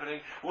isn't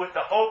happening with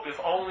the hope if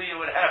only it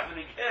would happen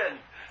again.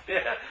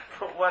 Yeah?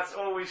 But what's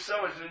always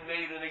so has been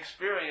made an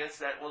experience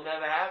that will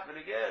never happen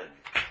again.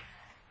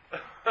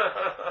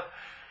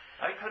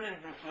 I couldn't,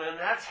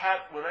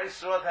 when I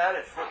saw that,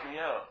 it freaked me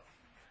out.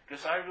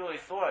 Because I really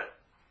thought,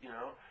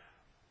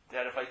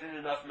 that if I did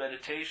enough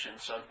meditation,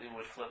 something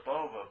would flip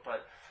over.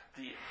 But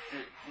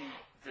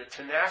the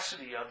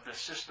tenacity of the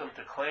system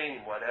to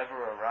claim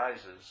whatever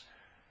arises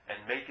and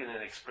make it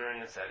an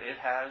experience that it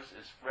has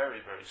is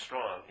very, very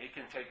strong. It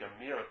can take a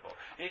miracle.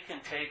 It can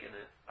take an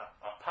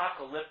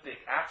apocalyptic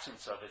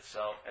absence of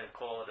itself and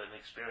call it an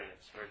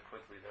experience very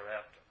quickly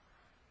thereafter.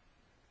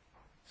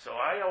 So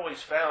I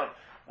always found,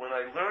 when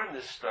I learned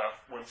this stuff,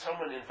 when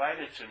someone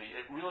invited to me,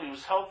 it really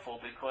was helpful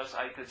because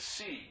I could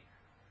see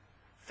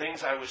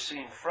things I was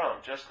seeing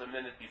from just a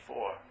minute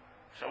before.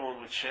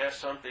 Someone would share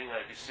something,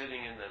 I'd be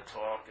sitting in the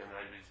talk, and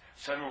I'd be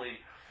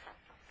suddenly,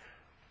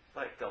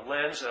 like the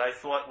lens that I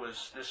thought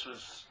this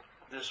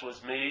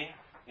was me,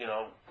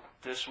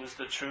 this was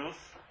the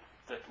truth,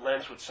 the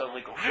lens would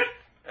suddenly go,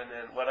 and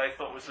then what I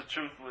thought was the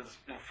truth was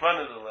in front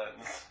of the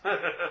lens.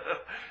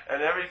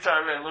 And every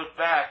time I looked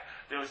back,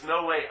 there was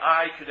no way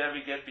I could ever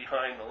get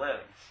behind the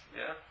lens.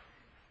 Yeah?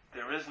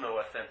 There is no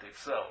authentic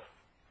self.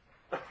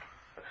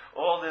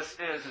 All this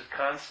is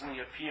constantly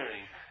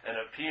appearing and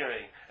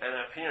appearing and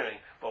appearing.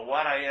 But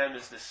what I am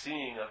is the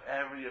seeing of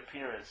every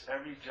appearance,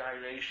 every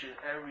gyration,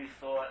 every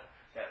thought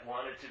that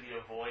wanted to be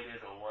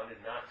avoided or wanted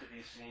not to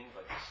be seen,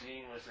 but the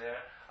seeing was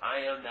there. I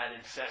am that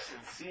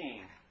incessant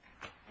seeing,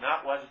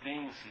 not what's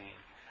being seen.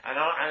 And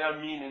I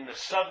mean in the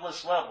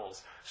subtlest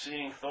levels,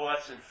 seeing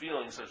thoughts and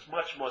feelings is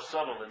much more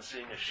subtle than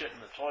seeing a shit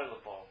in the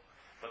toilet bowl.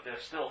 But they're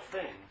still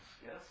things,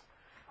 yes?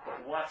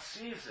 But what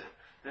sees it?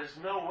 There's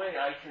no way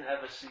I can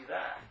ever see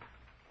that.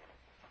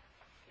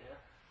 Yeah?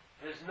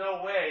 There's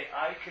no way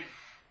I could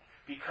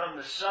become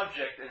the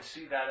subject and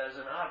see that as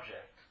an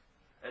object.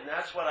 And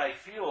that's what I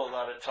feel a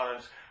lot of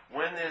times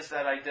when there's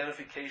that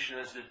identification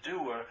as the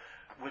doer.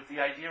 With the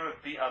idea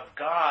of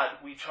God,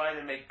 we try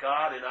to make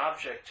God an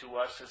object to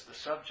us as the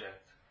subject.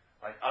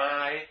 Like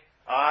I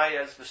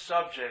as the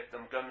subject,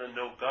 I'm going to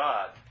know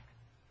God.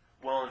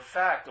 Well, in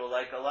fact, or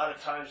like a lot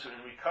of times in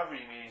recovery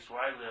meetings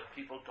where I live,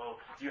 people go,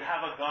 do you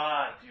have a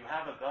God? Do you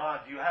have a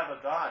God? Do you have a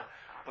God?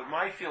 But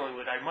my feeling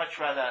would, I'd much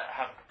rather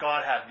have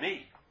God have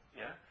me.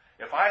 Yeah?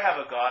 If I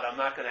have a God, I'm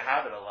not going to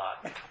have it a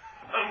lot.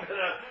 I'm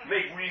going to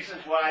make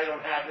reasons why I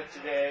don't have it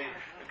today,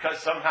 because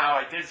somehow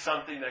I did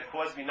something that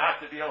caused me not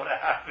to be able to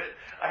have it.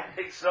 I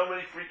make so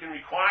many freaking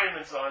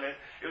requirements on it,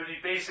 it would be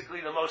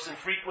basically the most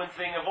infrequent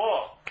thing of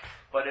all.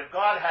 But if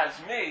God has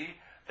me,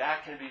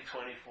 that can be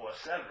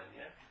 24/7,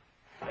 yeah?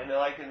 And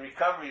like in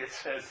recovery, it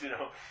says,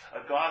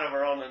 a God of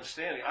our own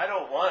understanding. I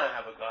don't want to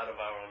have a God of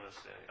our own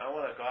understanding. I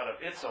want a God of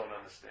its own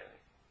understanding.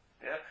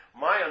 Yeah?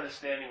 My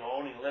understanding will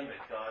only limit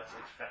God's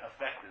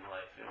effect in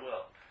life. It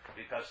will.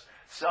 Because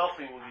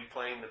selfing will be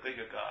playing the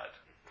bigger God.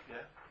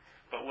 Yeah?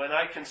 But when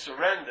I can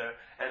surrender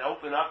and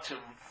open up to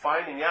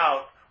finding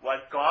out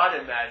what God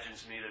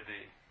imagines me to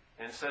be,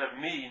 instead of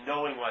me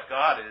knowing what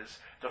God is,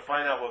 to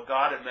find out what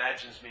God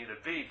imagines me to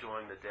be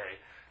during the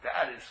day,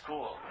 that is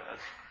cool, man.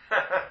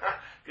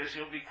 Because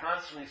you'll be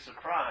constantly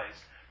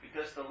surprised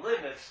Because the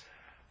limits,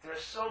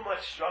 there's so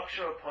much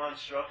structure upon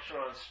structure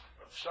on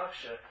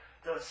structure.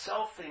 The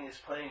self thing is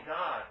playing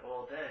God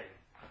all day.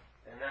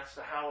 And that's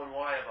the how and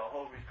why of our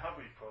whole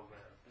recovery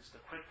program, is to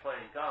quit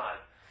playing God.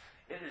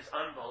 It is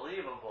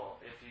unbelievable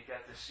if you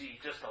get to see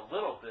just a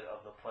little bit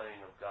of the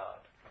playing of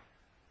God.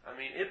 I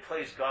mean, it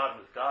plays God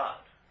with God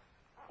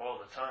all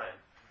the time.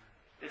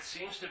 It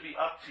seems to be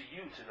up to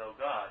you to know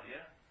God,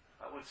 yeah?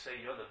 I would say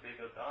you're the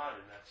bigger God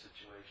in that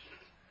situation.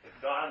 If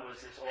God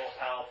was this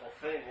all-powerful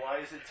thing, why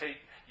does it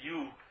take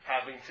you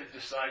having to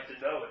decide to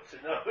know it?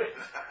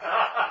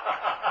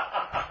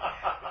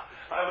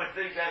 I would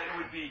think that it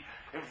would be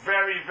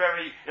very,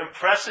 very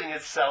impressing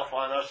itself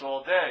on us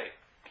all day.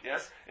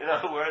 Yes? In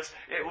other words,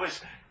 it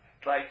was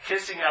like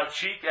kissing our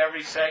cheek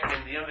every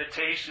second. The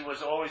invitation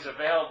was always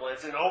available.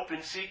 It's an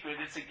open secret.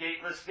 It's a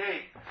gateless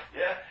gate.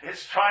 Yeah?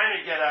 It's trying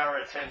to get our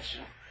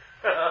attention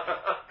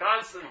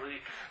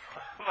constantly.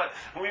 But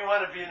we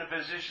want to be in a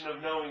position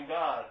of knowing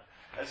God.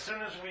 As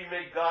soon as we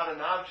make God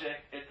an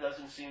object, it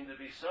doesn't seem to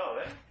be so.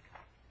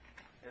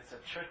 It's a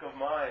trick of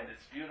mind.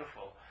 It's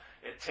beautiful.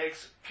 It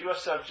takes pure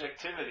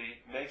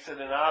subjectivity, makes it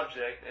an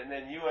object, and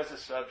then you as a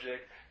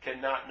subject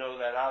cannot know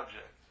that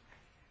object.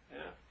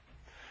 Yeah?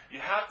 You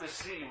have to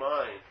see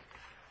mind.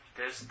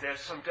 There's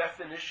some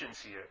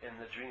definitions here in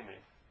the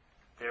dreaming.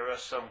 There are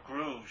some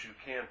grooves you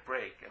can't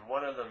break, and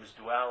one of them is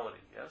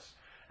duality, yes?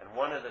 And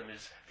one of them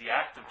is the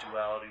act of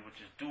duality,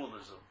 which is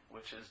dualism,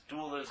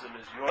 dualism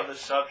is you're the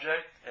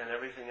subject and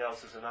everything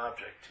else is an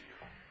object to you.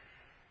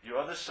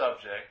 You're the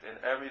subject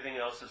and everything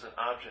else is an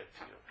object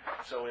to you.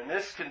 So in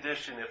this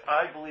condition, if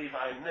I believe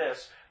I'm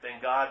this, then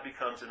God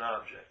becomes an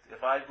object.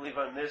 If I believe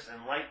I'm this,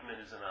 enlightenment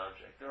is an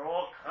object. They're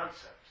all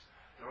concepts.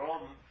 They're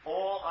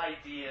all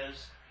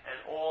ideas and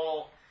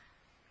all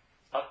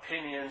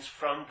opinions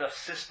from the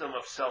system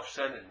of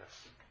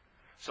self-centeredness.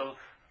 So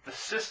the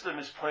system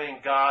is playing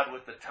God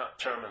with the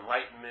term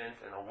enlightenment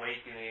and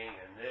awakening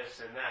and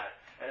this and that.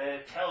 And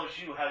it tells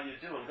you how you're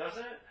doing,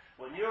 doesn't it?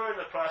 When you're in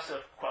the process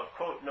of,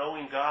 quote,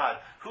 knowing God,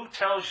 who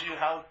tells you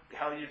how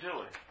you're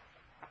doing?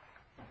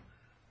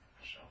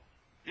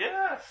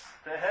 Yes,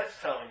 the head's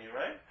telling you,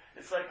 right?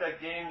 It's like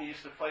that game we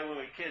used to play when we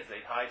were kids.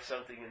 They'd hide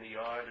something in the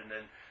yard and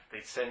then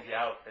they'd send you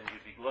out and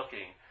you'd be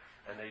looking.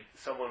 And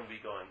someone would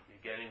be going,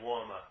 you're getting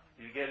warmer.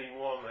 You're getting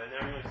warmer. And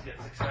everyone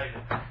gets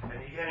excited. And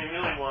you're getting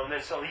really warm. And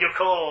then suddenly you're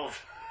cold.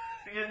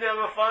 You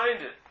never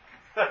find it.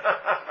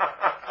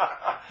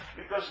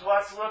 Because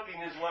what's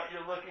looking is what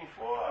you're looking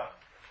for.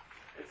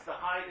 It's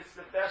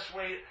the best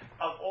way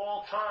of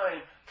all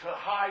time to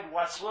hide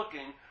what's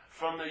looking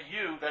from the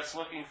you that's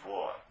looking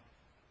for.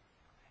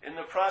 In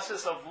the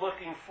process of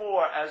looking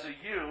for as a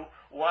you,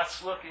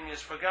 what's looking is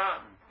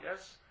forgotten.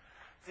 Yes?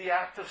 The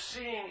act of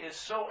seeing is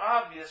so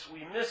obvious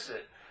we miss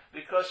it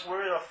because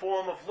we're in a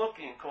form of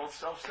looking called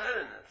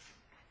self-centeredness,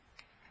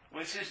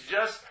 which is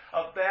just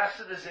a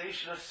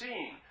bastardization of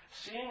seeing.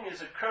 Seeing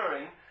is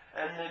occurring,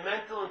 and the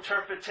mental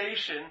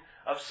interpretation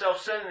of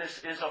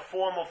self-centeredness is a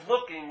form of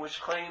looking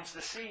which claims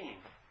the seeing.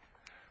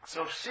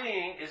 So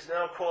seeing is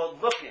now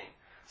called looking.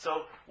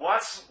 So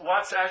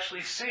what's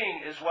actually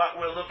seeing is what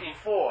we're looking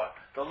for.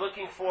 The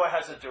looking for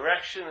has a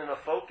direction and a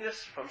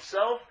focus from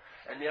self,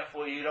 and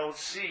therefore you don't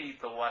see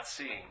the what's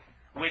seeing,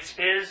 which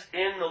is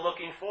in the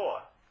looking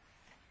for.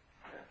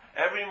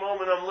 Every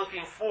moment I'm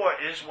looking for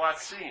is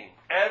what's seeing.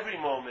 Every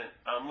moment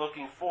I'm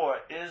looking for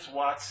is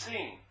what's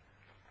seeing.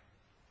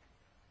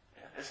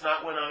 It's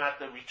not when I'm at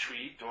the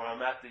retreat or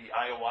I'm at the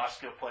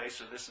ayahuasca place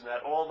or this and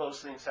that. All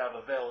those things have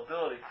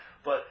availability,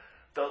 but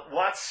the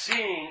what's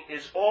seeing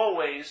is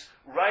always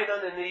right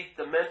underneath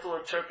the mental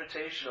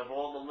interpretation of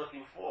all the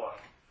looking for.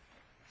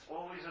 It's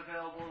always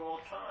available at all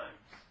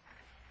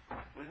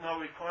times, with no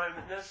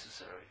requirement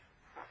necessary.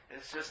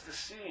 It's just the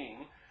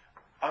seeing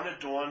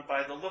unadorned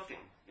by the looking.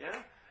 Yeah?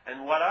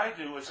 And what I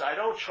do is I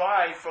don't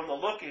try from the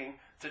looking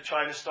to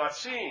try to start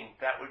seeing.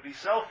 That would be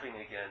selfing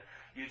again.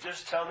 You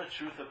just tell the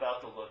truth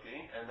about the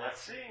looking, and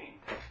that's seeing.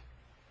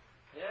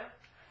 Yeah?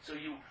 So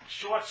you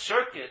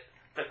short-circuit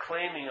the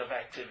claiming of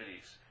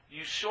activities.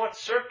 You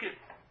short-circuit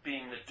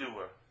being the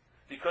doer.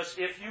 Because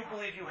if you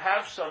believe you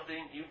have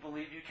something, you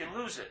believe you can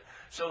lose it.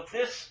 So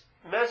this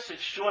message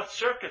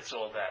short-circuits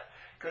all that.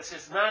 Because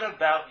it's not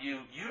about you.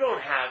 You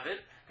don't have it,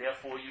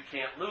 therefore you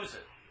can't lose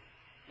it.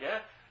 Yeah?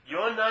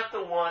 You're not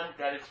the one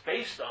that it's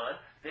based on,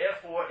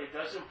 therefore it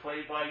doesn't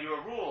play by your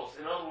rules.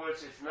 In other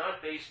words, it's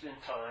not based in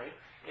time.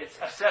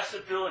 Its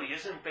accessibility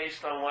isn't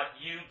based on what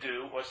you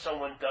do or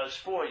someone does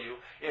for you.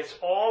 It's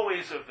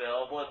always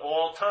available at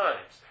all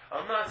times.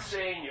 I'm not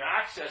saying you're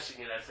accessing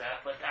it as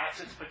that, but that's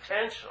its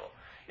potential.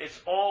 It's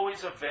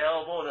always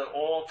available at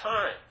all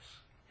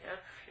times. Yeah?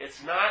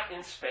 It's not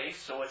in space,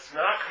 so it's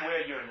not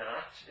where you're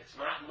not. It's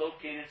not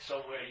located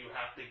somewhere you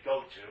have to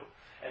go to.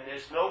 And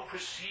there's no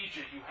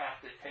procedure you have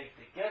to take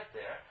to get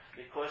there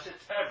because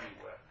it's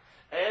everywhere.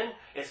 And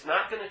it's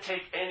not going to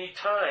take any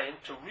time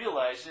to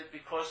realize it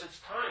because it's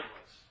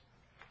timeless.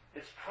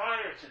 It's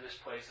prior to this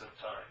place of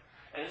time.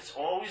 And it's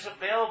always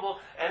available,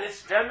 and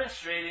it's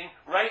demonstrating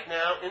right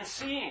now in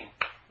seeing.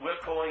 we're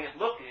calling it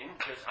looking,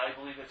 because I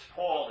believe it's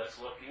Paul that's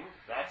looking.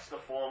 That's the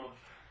form of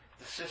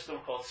the system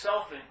called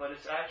selfing, but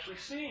it's actually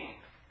seeing.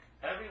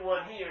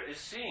 Everyone here is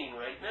seeing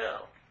right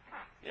now.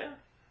 Yeah?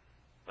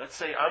 Let's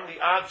say I'm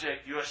the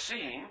object you're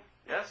seeing,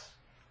 yes?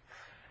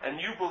 And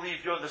you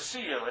believe you're the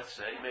seer, let's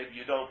say. Maybe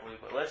you don't believe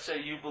it. Let's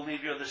say you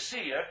believe you're the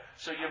seer,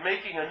 so you're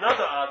making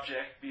another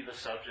object be the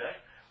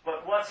subject.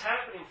 But what's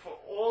happening for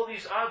all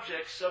these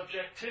objects,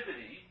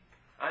 subjectivity,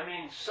 I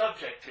mean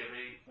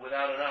subjectivity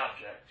without an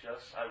object,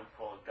 just I would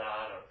call it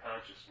God or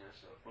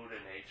consciousness or Buddha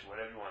nature,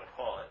 whatever you want to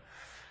call it.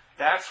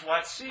 That's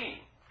what's seeing.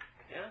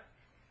 Yeah?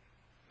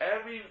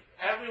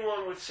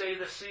 Everyone would say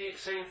the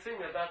same thing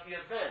about the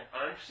event.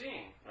 I'm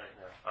seeing right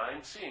now.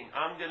 I'm seeing.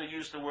 I'm going to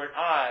use the word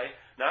I,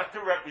 not to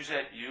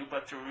represent you,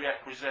 but to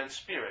represent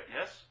spirit,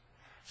 yes?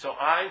 So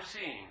I'm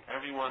seeing,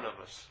 every one of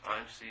us,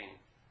 I'm seeing.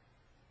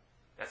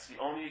 That's the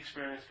only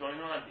experience going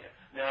on here.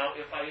 Now,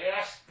 if I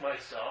ask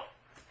myself,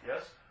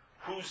 yes,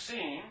 who's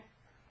seeing,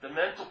 the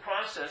mental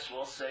process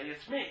will say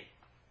it's me,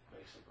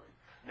 basically.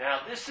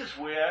 Now, this is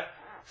where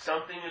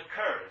something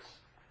occurs.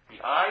 The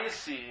I is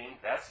seeing,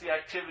 that's the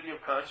activity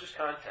of conscious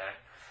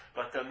contact,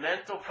 but the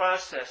mental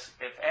process,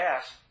 if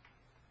asked,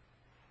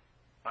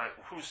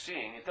 who's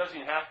seeing, it doesn't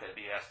even have to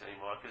be asked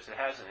anymore because it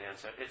has an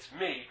answer. It's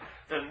me.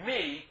 The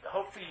me,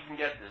 hopefully you can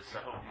get this,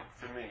 I hope you,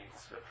 for me.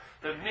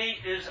 The me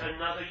is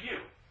another you.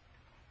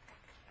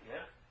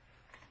 Yeah?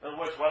 In other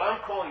words, what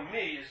I'm calling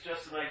me is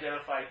just an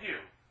identified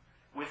you.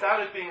 Without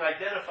it being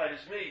identified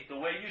as me, the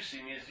way you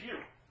see me is you.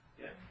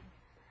 Yeah?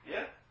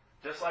 Yeah?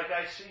 Just like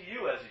I see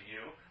you as a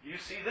you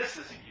see this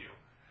as a you.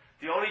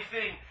 The only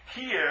thing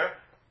here,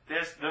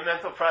 there's the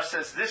mental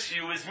process, this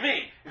you is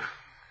me.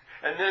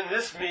 And then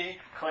this me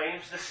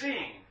claims the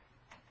seeing.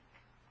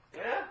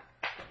 Yeah?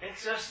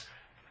 It's just,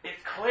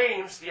 it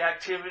claims the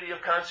activity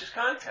of conscious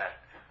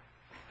contact.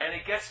 And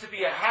it gets to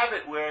be a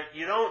habit where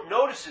you don't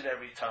notice it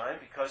every time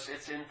because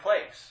it's in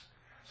place.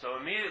 So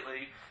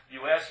immediately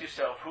you ask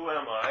yourself, who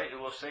am I? It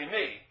will say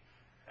me.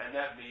 And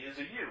that me is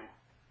a you.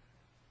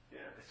 Yeah,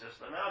 it's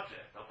just an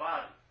object, a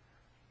body.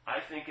 I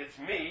think it's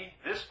me,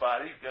 this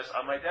body, because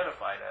I'm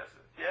identified as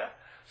it. Yeah?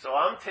 So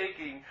I'm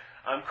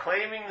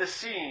claiming the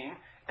seeing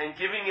and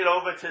giving it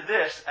over to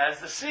this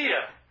as the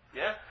seer.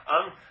 Yeah?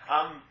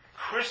 I'm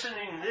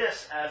christening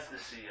this as the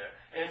seer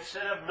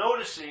instead of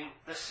noticing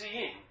the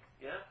seeing.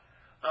 Yeah?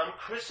 I'm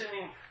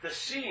christening the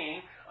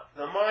seeing.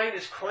 The mind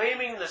is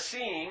claiming the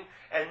seeing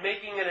and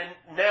making it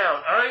a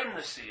noun. I'm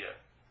the seer.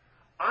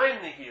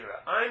 I'm the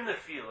hearer. I'm the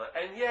feeler.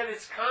 And yet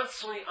it's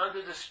constantly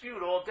under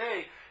dispute all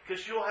day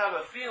because you'll have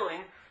a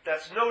feeling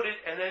that's noted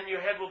and then your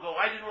head will go,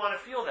 I didn't want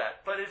to feel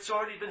that. But it's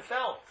already been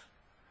felt.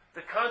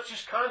 The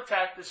conscious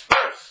contact is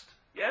first.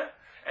 Yeah?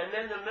 And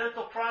then the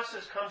mental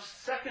process comes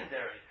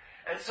secondary.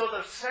 And so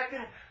the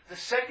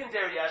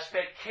secondary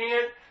aspect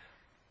can't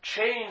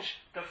change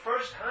the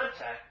first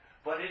contact,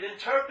 but it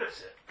interprets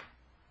it.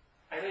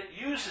 And it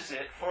uses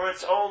it for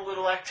its own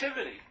little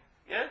activity.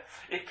 Yeah?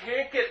 It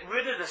can't get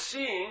rid of the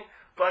seeing,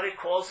 but it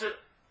calls it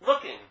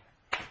looking.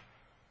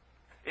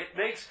 It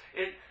makes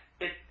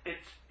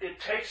it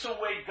takes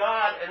away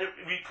God and it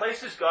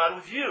replaces God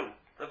with you,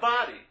 the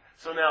body.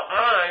 So now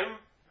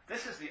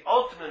this is the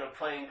ultimate of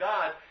playing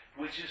God,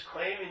 which is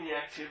claiming the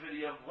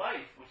activity of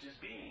life, which is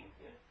being.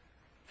 Yeah?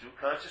 Through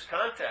conscious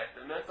contact,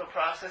 the mental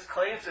process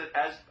claims it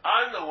as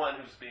I'm the one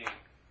who's being.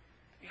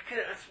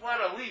 It's what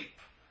a leap.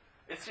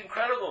 It's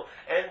incredible.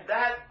 And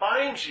that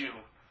binds you,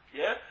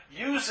 yeah?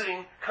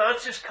 Using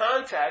conscious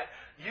contact,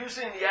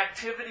 using the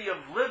activity of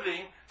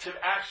living to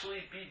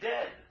actually be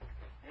dead.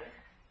 Yeah?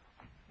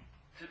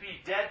 To be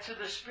dead to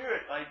the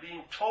spirit by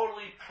being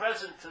totally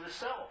present to the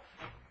self.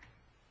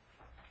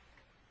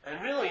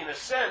 And really, in a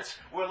sense,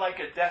 we're like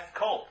a death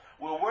cult.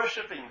 We're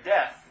worshiping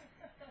death.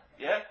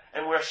 Yeah?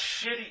 And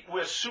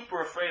we're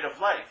super afraid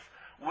of life.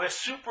 We're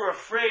super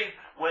afraid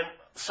when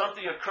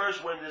something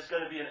occurs when there's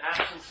going to be an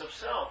absence of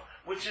self,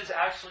 which is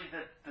actually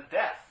the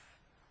death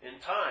in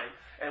time,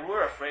 and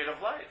we're afraid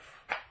of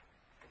life.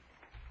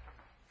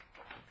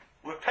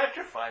 We're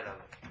petrified of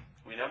it.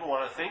 We never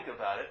want to think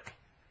about it.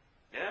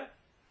 Yeah?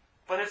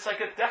 But it's like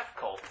a death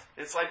cult.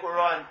 It's like we're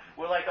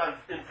like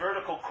in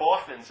vertical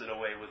coffins in a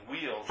way with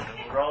wheels and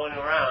we're rolling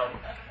around,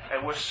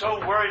 and we're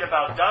so worried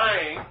about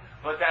dying,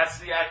 but that's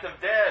the act of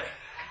death.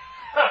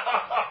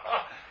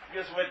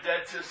 Because we're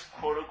dead to,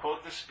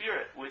 quote-unquote, the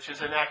spirit, which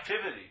is an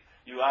activity.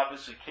 You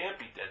obviously can't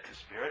be dead to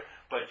spirit,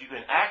 but you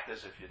can act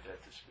as if you're dead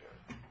to spirit.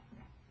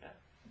 Yeah?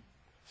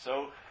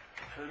 So,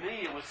 for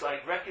me, it was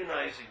like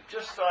recognizing,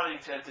 just starting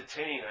to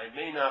entertain, I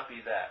may not be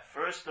that.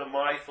 First,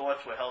 my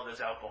thoughts were held as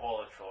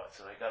alcoholic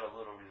thoughts, and I got a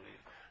little relief.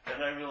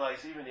 Then I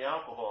realized even the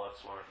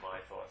alcoholics weren't my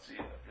thoughts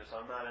either, because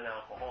I'm not an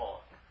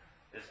alcoholic.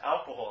 There's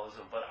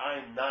alcoholism, but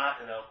I'm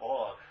not an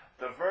alcoholic.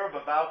 The verb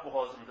of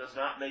alcoholism does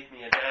not make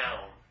me a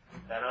noun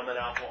that I'm an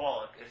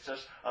alcoholic. It's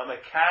just I'm a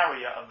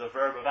carrier of the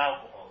verb of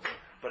alcoholism.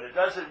 But it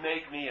doesn't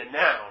make me a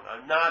noun.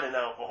 I'm not an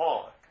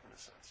alcoholic, in a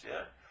sense,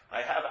 yeah?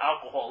 I have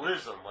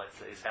alcoholism, let's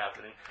say, is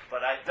happening.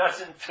 But it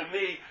doesn't, to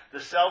me, the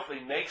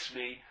selfing makes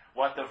me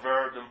what the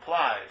verb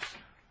implies.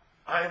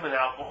 I am an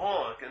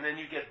alcoholic, and then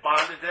you get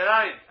bonded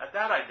at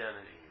that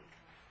identity.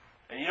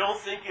 And you don't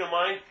think your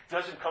mind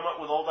doesn't come up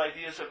with old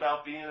ideas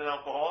about being an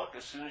alcoholic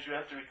as soon as you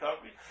enter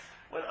recovery?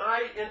 When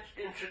I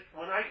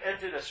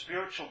entered a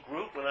spiritual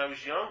group when I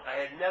was young, I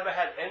had never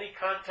had any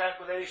contact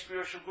with any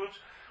spiritual groups.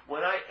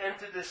 When I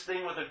entered this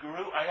thing with a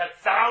guru, I had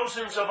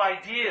thousands of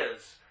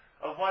ideas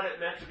of what it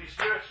meant to be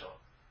spiritual.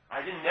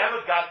 I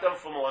never got them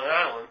from Long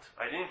Island.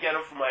 I didn't get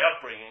them from my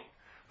upbringing.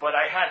 But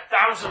I had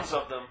thousands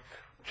of them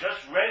just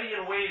ready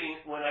and waiting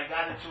when I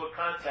got into a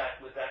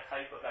contact with that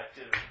type of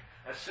activity.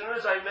 As soon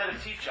as I met a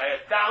teacher, I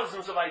had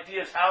thousands of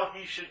ideas how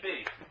he should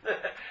be.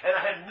 And I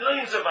had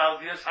millions of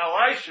ideas how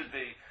I should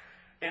be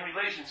in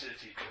relation to the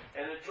teacher.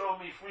 And it drove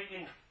me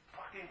freaking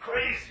fucking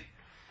crazy.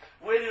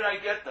 Where did I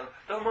get them?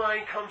 The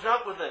mind comes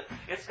up with it.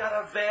 It's got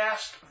a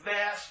vast,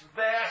 vast,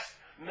 vast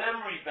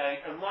memory bank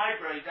and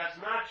library that's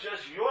not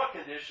just your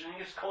conditioning,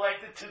 it's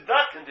collected to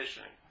the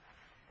conditioning.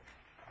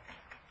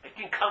 It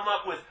can come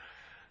up with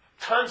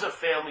tons of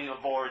family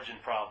of origin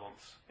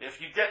problems.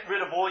 If you get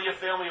rid of all your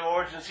family of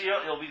origins here,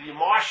 it'll be the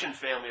Martian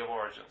family of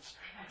origins.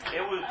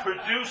 It will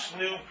produce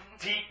new,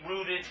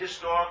 deep-rooted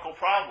historical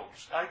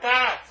problems. Like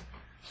that.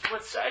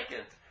 Split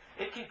second.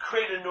 It can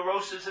create a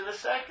neurosis in a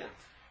second.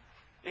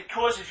 It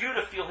causes you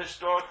to feel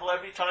historical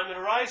every time it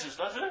arises,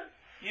 doesn't it?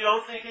 You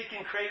don't think it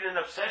can create an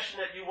obsession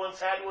that you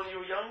once had when you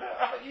were younger?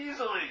 Oh,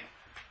 easily.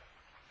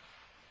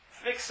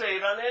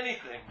 Fixate on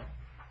anything.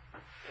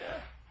 Yeah.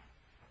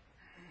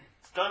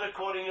 It's done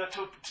according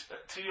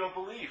to your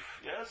belief,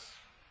 yes?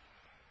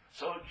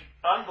 So,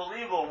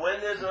 unbelievable. When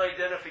there's an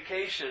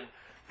identification,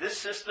 this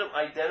system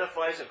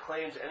identifies or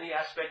claims any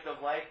aspect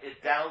of life.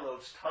 It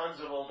downloads tons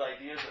of old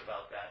ideas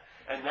about that.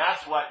 And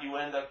that's what you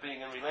end up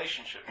being in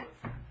relationship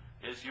with,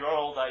 is your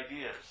old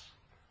ideas.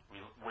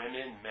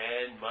 Women,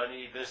 men,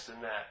 money, this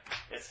and that.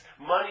 It's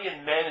money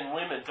and men and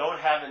women don't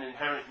have an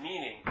inherent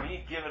meaning.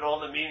 We give it all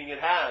the meaning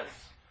it has.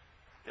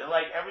 They're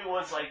like,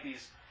 everyone's like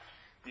these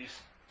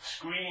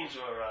screens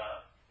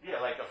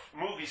or, like a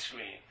movie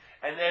screen.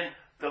 And then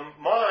the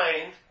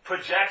mind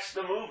projects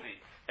the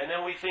movie. And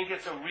then we think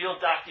it's a real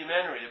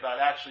documentary about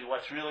actually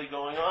what's really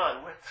going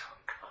on. We're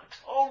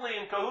totally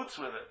in cahoots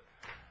with it.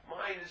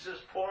 Mind is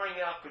just pouring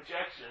out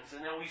projections,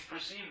 and then we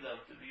perceive them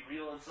to be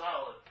real and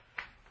solid.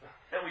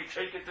 And we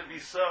take it to be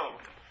so.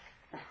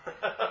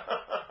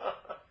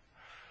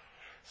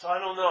 So I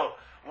don't know.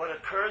 What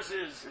occurs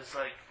is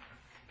like,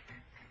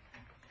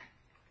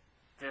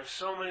 there's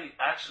so many,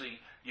 actually,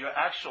 your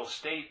actual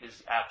state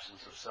is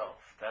absence of self.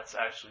 That's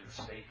actually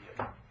the state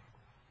here.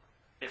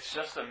 It's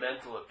just a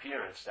mental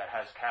appearance that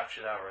has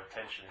captured our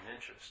attention and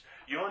interest.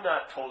 You're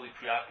not totally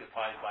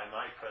preoccupied by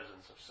my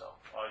presence of self,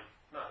 are you?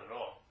 Not at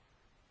all.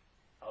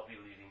 I'll be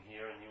leaving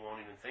here and you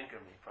won't even think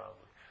of me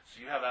probably. So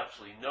you have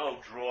absolutely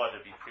no draw to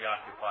be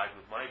preoccupied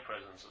with my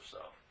presence of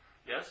self.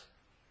 Yes?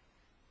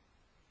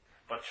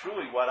 But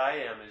truly what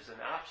I am is an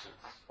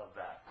absence of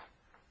that.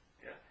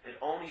 Yeah? It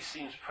only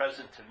seems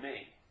present to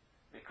me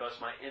because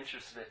my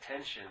interest and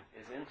attention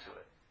is into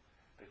it.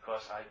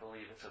 Because I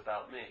believe it's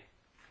about me.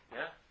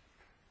 Yeah?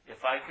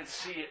 If I could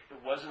see it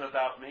wasn't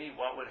about me,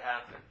 what would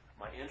happen?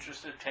 My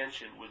interest and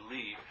attention would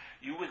leave.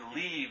 You would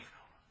leave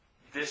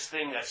this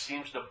thing that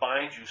seems to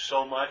bind you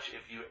so much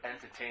if you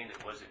entertained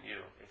it wasn't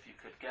you. If you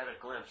could get a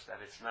glimpse that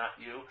it's not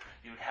you,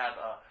 you'd have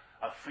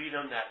a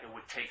freedom that it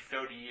would take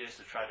 30 years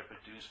to try to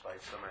produce by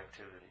some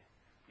activity.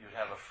 You'd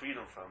have a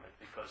freedom from it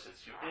because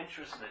it's your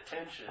interest and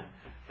attention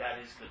that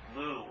is the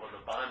glue or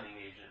the bonding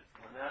agent.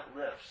 When that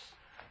lifts,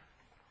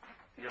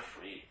 you're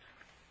freed.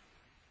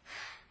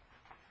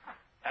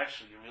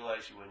 Actually, you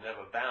realize you were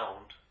never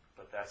bound,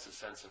 but that's the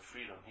sense of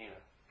freedom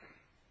here.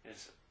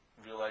 Is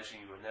realizing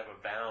you were never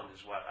bound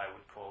is what I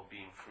would call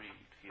being freed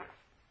here.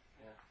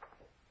 Yeah?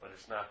 But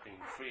it's not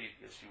being freed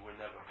because you were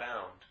never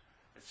bound.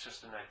 It's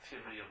just an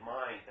activity of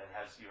mind that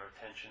has your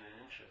attention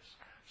and interest.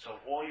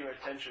 So all your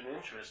attention and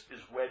interest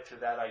is wed to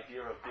that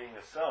idea of being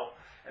a self,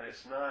 and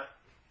it's not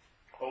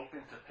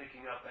open to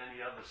picking up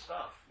any other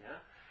stuff. Yeah?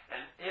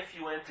 And if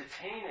you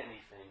entertain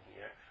anything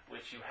here,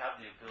 which you have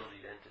the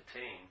ability to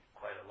entertain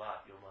quite a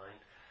lot, your mind,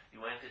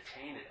 you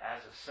entertain it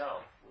as a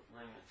self with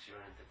limits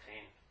you're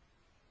entertaining.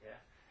 Yeah?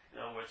 In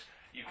other words,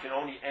 you can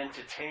only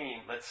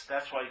entertain,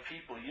 that's why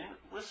people, you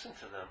listen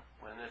to them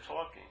when they're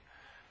talking.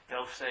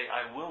 They'll say,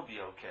 I will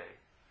be okay.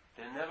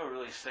 They're never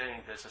really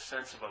saying there's a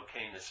sense of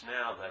okayness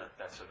now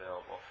that's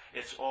available.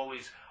 It's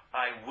always,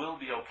 I will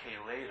be okay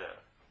later.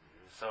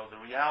 So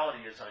the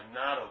reality is I'm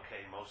not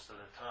okay most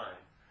of the time.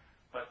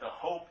 But the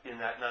hope in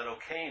that not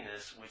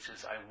okayness, which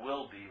is I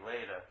will be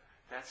later,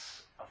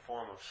 that's a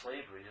form of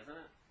slavery, isn't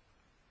it?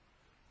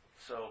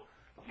 So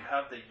you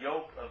have the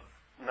yoke of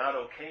not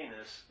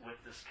okayness with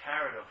this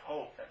carrot of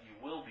hope that you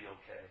will be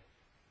okay.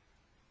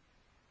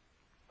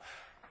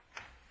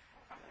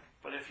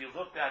 But if you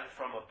looked at it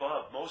from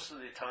above, most of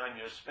the time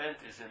you're spent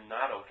is in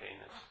not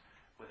okayness,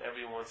 with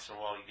every once in a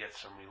while you get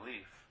some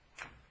relief.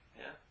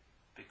 Yeah?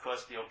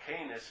 Because the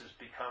okayness has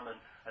become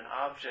an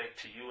object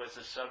to you as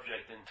a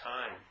subject in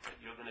time, that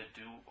you're going to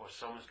do, or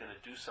someone's going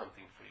to do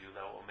something for you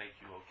that will make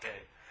you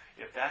okay.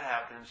 If that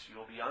happens,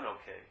 you'll be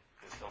unokay.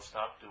 because they'll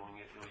stop doing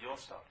it or you'll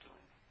stop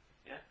doing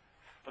it. Yeah?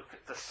 But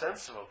the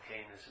sense of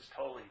okayness is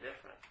totally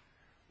different.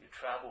 You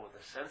travel with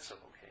a sense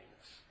of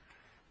okayness.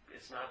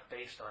 It's not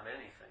based on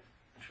anything,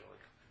 truly.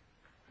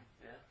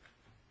 Yeah?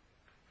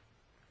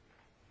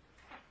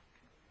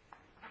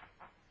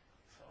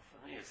 So for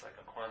me, it's like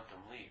a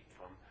quantum leap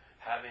from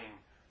having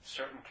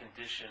certain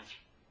conditions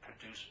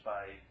produced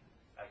by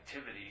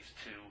activities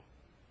to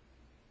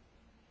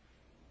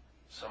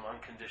some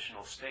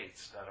unconditional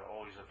states that are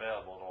always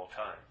available at all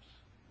times.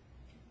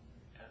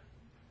 Yeah?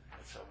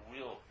 It's a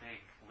real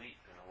big leap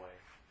in a way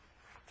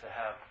to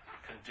have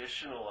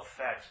conditional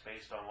effects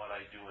based on what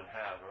I do and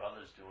have or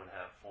others do and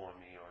have for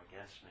me or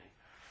against me,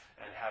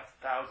 and have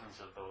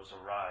thousands of those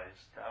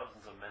arise,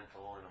 thousands of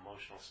mental and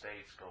emotional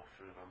states go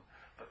through them,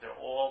 but they're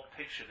all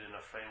pictured in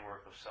a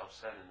framework of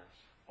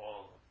self-centeredness,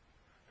 all of them.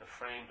 The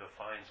frame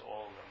defines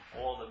all of them.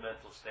 All the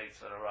mental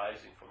states that are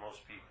arising for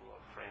most people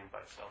are framed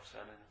by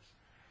self-centeredness.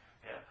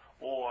 Yeah?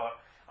 Or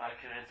I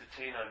can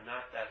entertain I'm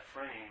not that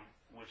frame,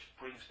 which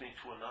brings me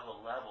to another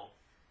level.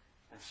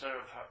 Instead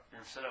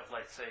of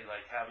let's say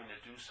like having to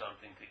do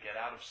something to get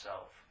out of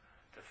self,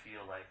 to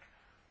feel like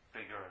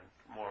bigger and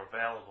more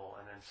available,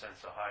 and then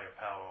sense a higher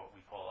power, what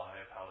we call a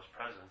higher power's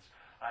presence,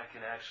 I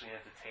can actually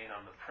entertain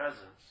on the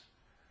presence,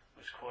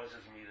 which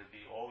causes me to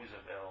be always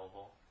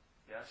available.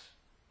 Yes?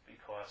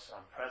 Because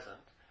I'm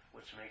present,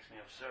 which makes me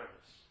of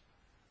service.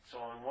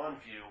 So in one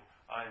view,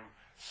 I'm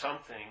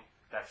something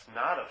that's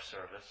not of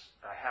service.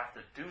 I have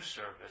to do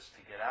service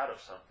to get out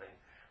of something.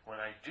 When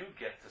I do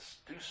get to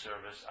do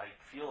service, I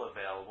feel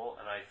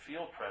available and I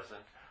feel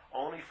present,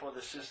 only for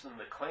the system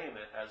to claim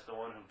it as the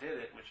one who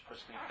did it, which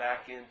puts me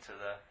back into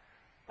the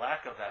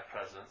lack of that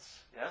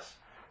presence.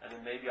 Yes? And then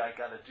maybe I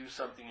got to do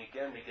something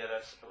again to get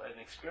an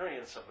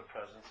experience of the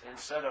presence,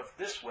 instead of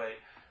this way,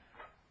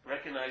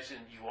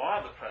 recognizing you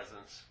are the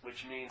presence,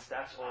 which means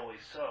that's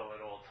always so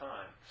at all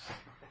times.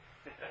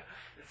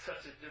 It's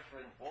such a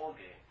different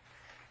ballgame.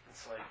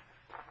 It's like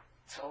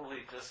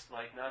totally just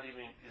like not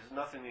even, there's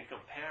nothing to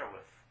compare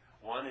with.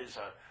 One is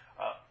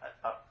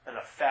an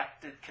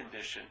affected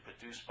condition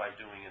produced by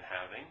doing and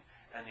having,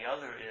 and the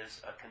other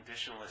is a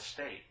conditionless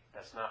state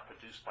that's not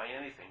produced by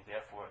anything,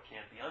 therefore it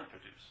can't be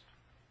unproduced.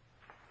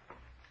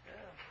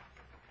 Yeah.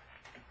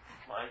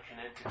 Mind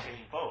can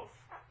entertain both.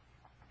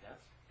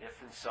 Yes? If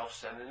in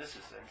self-centeredness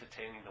it's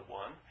entertaining the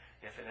one,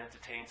 if it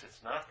entertains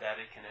it's not that,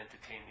 it can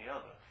entertain the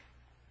other.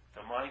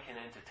 The mind can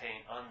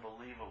entertain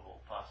unbelievable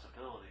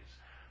possibilities,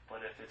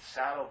 but if it's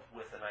saddled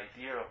with an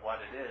idea of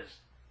what it is,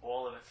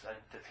 all of its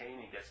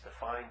entertaining gets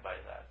defined by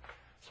that.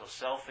 So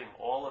selfing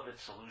all of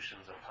its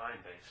solutions are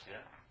time-based,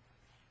 yeah?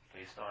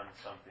 Based on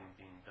something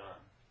being done.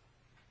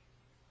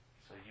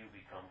 So you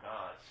become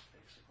gods,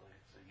 basically.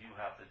 So you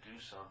have to do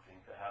something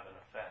to have an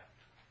effect.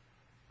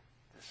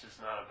 This is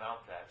not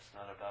about that. It's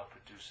not about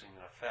producing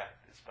an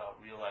effect. It's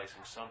about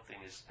realizing something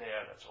is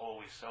there that's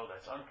always so,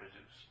 that's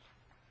unproduced.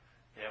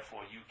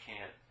 Therefore, you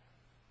can't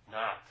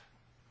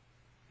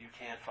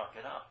fuck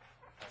it up.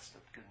 That's the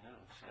good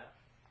news, yeah?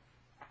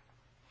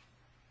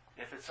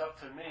 If it's up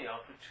to me,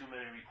 I'll put too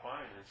many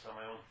requirements on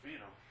my own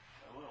freedom.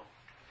 I will.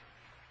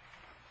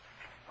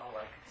 I'll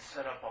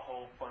set up a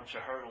whole bunch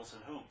of hurdles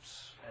and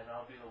hoops, and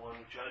I'll be the one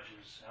who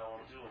judges how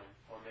I'm doing.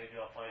 Or maybe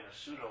I'll find a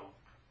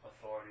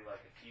pseudo-authority,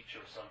 like a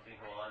teacher or something,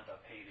 who I'll end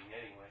up hating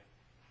anyway.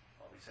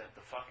 I'll resent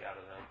the fuck out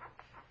of them.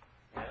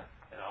 Yeah?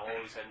 And I'll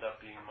always end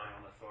up being my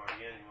own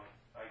authority anyway.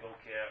 I don't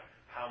care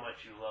how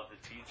much you love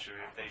the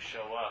teacher. If they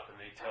show up and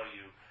they tell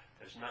you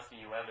there's nothing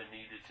you ever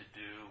needed to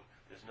do,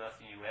 there's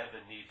nothing you ever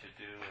need to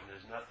do, and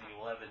there's nothing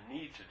you'll ever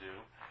need to do,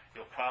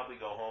 you'll probably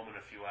go home in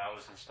a few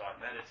hours and start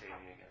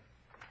meditating again.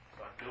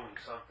 Start doing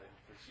something,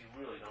 because you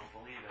really don't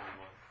believe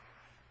anymore.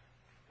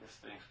 This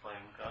thing's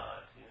playing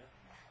God, yeah?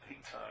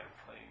 Big time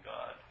playing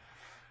God.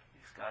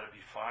 He's got to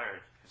be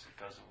fired, because it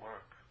doesn't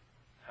work.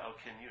 How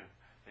can you?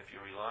 If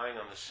you're relying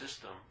on the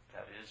system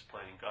that is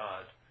playing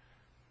God,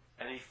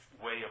 any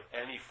way of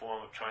any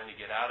form of trying to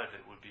get out of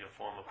it would be a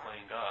form of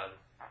playing God.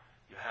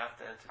 You have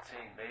to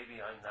entertain, maybe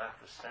I'm not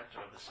the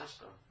center of the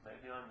system.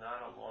 Maybe I'm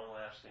not a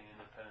long-lasting,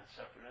 independent,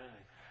 separate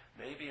entity.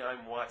 Maybe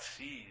I'm what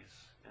sees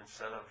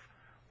instead of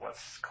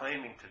what's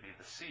claiming to be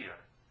the seer.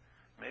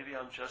 Maybe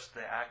I'm just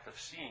the act of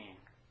seeing.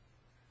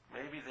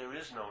 Maybe there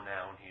is no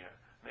noun here.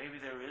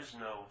 Maybe there is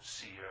no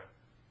seer.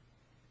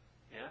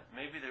 Yeah?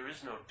 Maybe there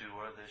is no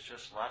doer. There's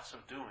just lots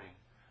of doing.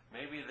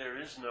 Maybe there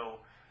is no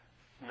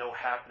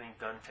happening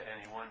done to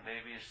anyone.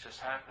 Maybe it's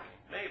just happening.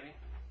 Maybe.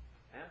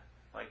 Yeah?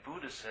 Like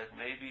Buddha said,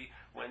 maybe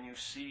when you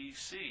see,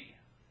 see.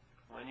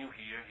 When you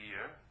hear,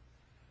 hear.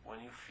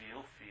 When you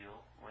feel,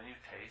 feel. When you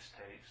taste,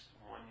 taste.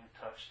 When you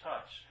touch,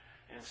 touch.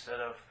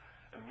 Instead of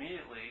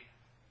immediately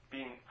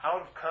being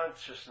out of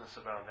consciousness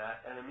around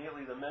that, and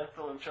immediately the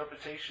mental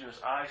interpretation is,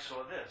 I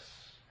saw this.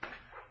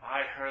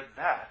 I heard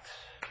that.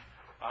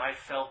 I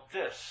felt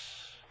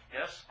this.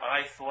 Yes?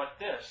 I thought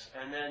this.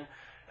 And then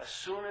as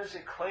soon as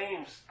it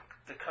claims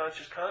the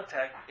conscious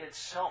contact, it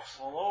selfs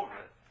all over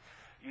it.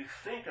 You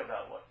think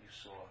about what you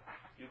saw.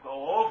 You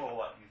go over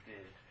what you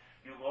did.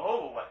 You go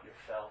over what you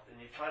felt, and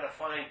you try to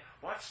find,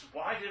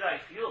 why did I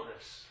feel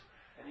this?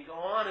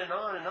 and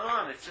on and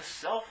on. It's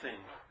just selfing.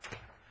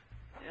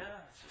 Yeah,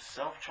 it's just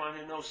self trying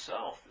to know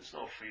self. There's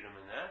no freedom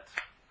in that.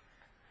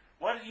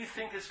 What do you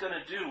think it's going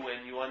to do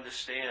when you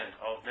understand,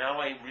 oh, now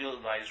I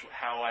realize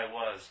how I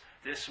was.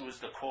 This was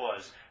the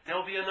cause.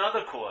 There'll be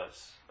another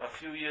cause a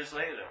few years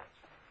later.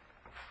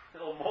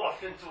 It'll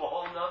morph into a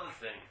whole other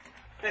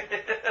thing.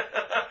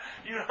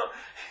 You know,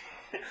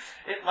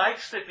 it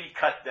likes to be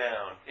cut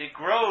down. It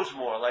grows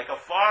more like a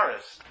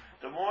forest.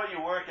 The more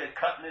you work at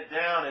cutting it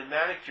down and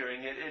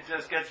manicuring it, it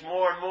just gets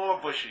more and more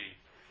bushy.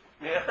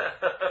 Yeah.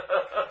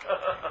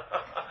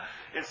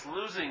 It's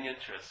losing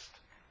interest.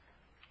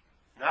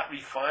 Not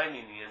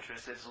refining the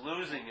interest, it's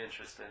losing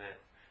interest in it.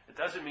 It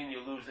doesn't mean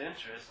you lose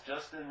interest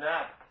just in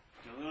that.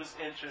 You lose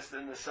interest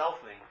in the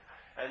selfing,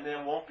 and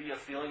there won't be a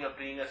feeling of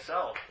being a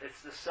self.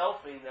 It's the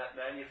selfing that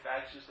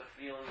manufactures the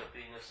feeling of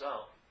being a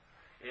self.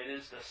 It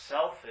is the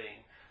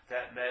selfing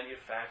that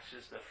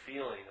manufactures the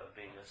feeling of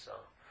being a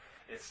self.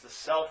 It's the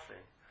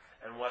selfing.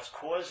 And what's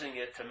causing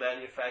it to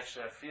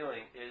manufacture that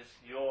feeling is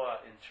your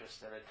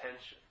interest and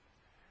attention.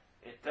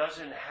 It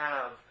doesn't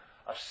have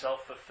a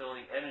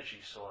self-fulfilling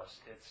energy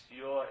source. It's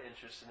your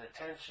interest and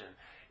attention.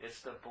 It's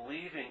the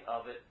believing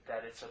of it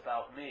that it's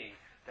about me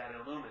that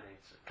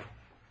illuminates it.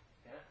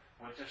 Yeah?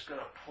 We're just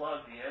going to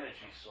plug the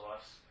energy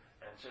source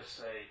and just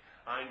say,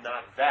 I'm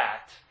not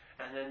that,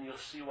 and then you'll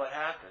see what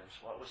happens.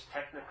 What was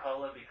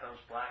technicolor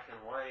becomes black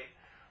and white.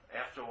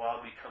 After a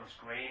while it becomes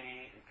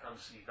grainy.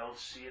 You don't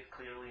see it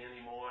clearly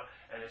anymore,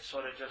 and it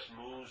sort of just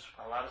moves.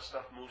 A lot of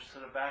stuff moves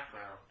to the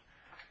background.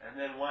 And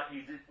then what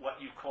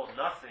you call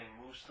nothing,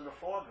 moves to the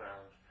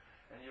foreground.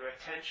 And your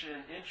attention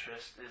and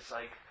interest is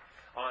like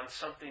on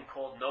something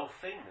called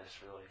no-thingness,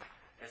 really.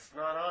 It's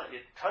not on,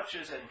 it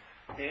touches and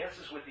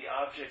dances with the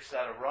objects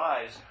that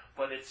arise,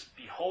 but it's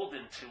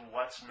beholden to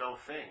what's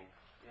no-thing.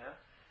 Yeah?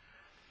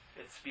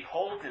 It's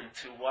beholden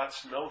to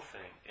what's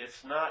no-thing.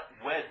 It's not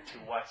wed to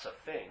what's a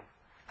thing,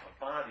 a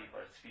body,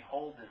 but it's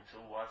beholden to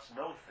what's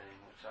no-thing,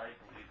 which I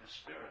believe is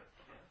spirit.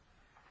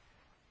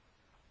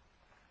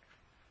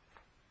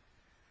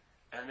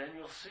 And then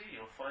you'll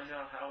find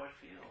out how it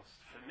feels.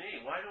 For me,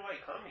 why do I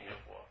come here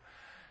for?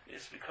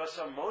 It's because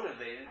I'm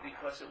motivated,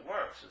 because it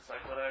works. It's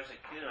like when I was a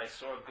kid and I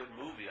saw a good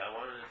movie, I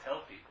wanted to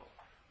tell people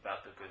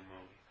about the good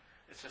movie.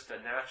 It's just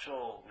a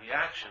natural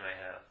reaction I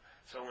have.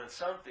 So when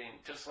something,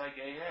 just like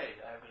AA,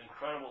 I have an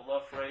incredible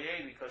love for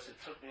AA because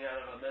it took me out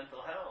of a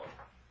mental hell.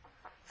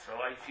 So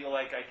I feel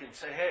like I can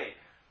say, hey,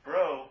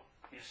 bro,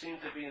 you seem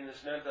to be in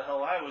this mental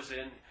hell I was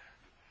in.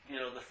 You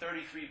know, the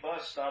 33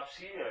 bus stops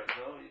here. You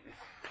know?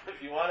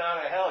 If you want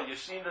out of hell, you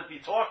seem to be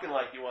talking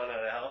like you want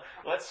out of hell.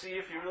 Let's see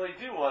if you really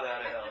do want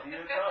out of hell. Here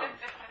it comes.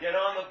 Get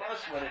on the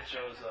bus when it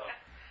shows up.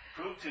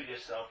 Prove to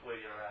yourself where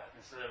you're at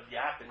instead of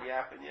yapping.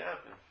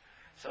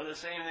 So the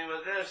same thing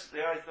with this.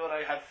 There I thought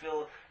I had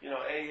filled,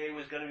 AA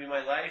was going to be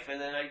my life,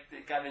 and then I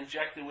got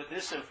injected with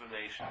this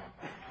information.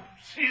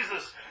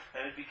 Jesus!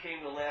 And it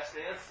became the last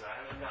answer. I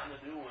haven't gotten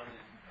a new one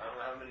in I don't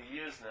know how many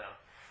years now.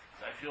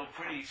 I feel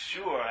pretty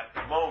sure at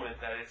the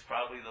moment that it's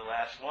probably the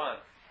last one.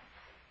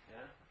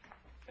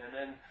 Yeah? And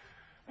then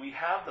we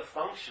have the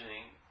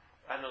functioning.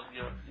 I don't,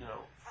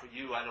 for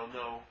you, I don't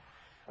know.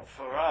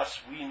 For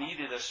us, we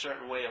needed a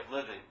certain way of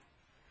living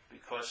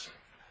because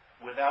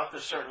without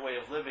the certain way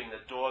of living, the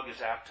dog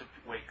is apt to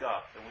wake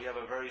up. And we have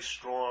a very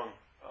strong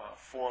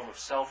form of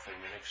selfing,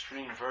 an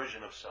extreme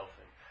version of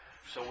selfing.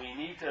 So we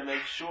need to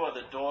make sure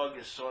the dog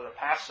is sort of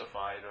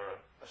pacified or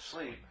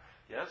asleep.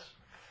 Yes?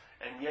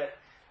 And yet,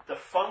 the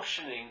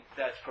functioning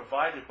that's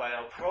provided by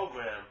our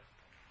program,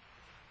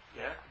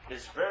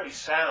 is very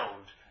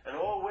sound. And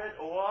all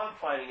I'm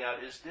finding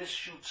out is this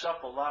shoots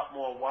up a lot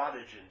more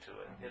wattage into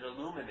it. It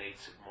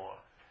illuminates it more.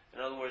 In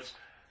other words,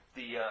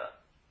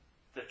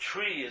 the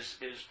tree is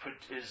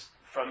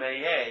from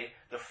AA,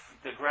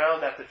 the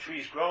ground that the tree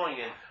is growing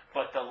in,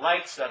 but the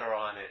lights that are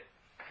on it,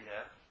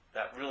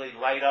 that really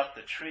light up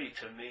the tree,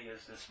 to me,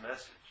 is this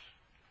message.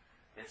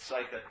 It's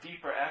like a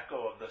deeper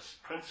echo of the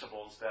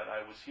principles that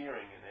I was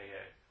hearing in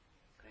AA.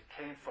 It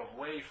came from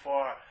way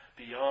far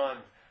beyond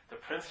the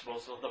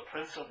principles, so the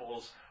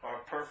principles are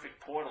a perfect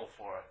portal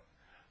for it.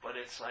 But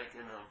it's like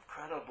an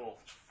incredible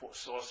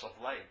source of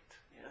light.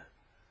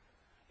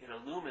 It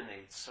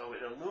illuminates. So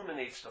it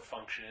illuminates the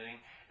functioning,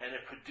 and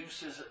it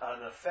produces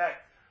an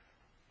effect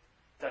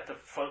that the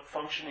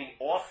functioning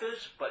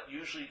offers, but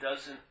usually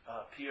doesn't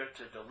appear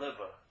to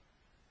deliver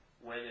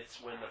when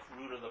the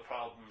root of the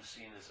problem is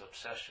seen as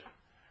obsession.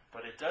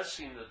 But it does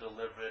seem to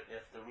deliver it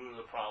if the root of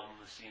the problem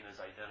is seen as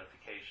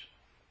identification.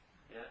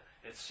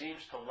 It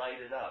seems to light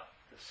it up,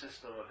 the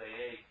system of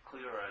AA,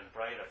 clearer and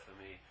brighter for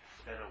me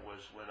than it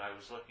was when I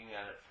was looking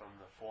at it from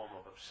the form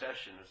of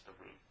obsession as the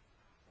root.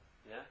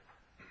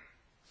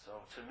 So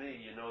to me,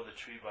 you know the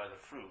tree by the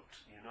fruit.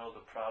 You know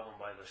the problem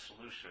by the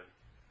solution.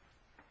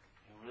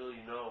 You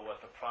really know what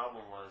the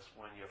problem was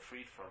when you're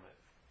freed from it.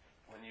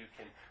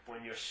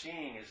 When your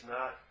seeing is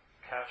not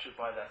captured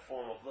by that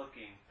form of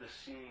looking, the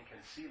seeing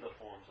can see the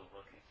forms of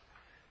looking.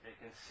 It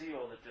can see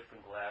all the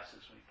different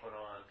glasses we put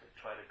on to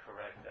try to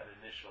correct that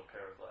initial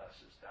pair of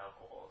glasses, the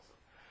alcoholism.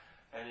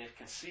 and it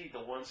can see the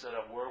ones that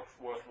are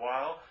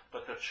worthwhile,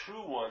 but the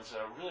true ones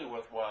that are really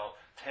worthwhile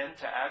tend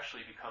to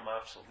actually become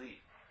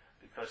obsolete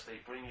because they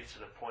bring you to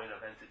the point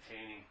of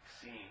entertaining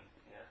seeing,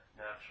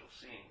 natural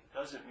seeing. It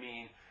doesn't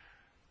mean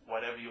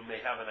whatever you may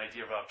have an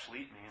idea of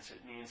obsolete means.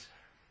 It means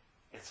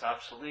it's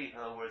obsolete. In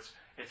other words,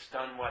 it's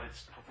done what it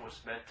was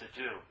meant to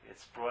do.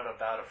 It's brought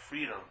about a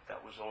freedom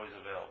that was always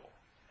available.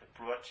 It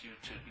brought you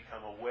to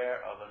become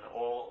aware of an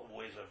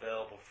always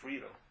available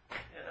freedom.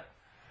 Yeah.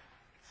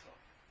 So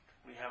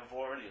we have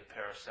already a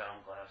pair of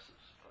sound glasses,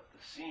 but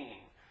the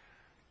seeing,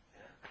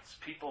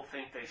 people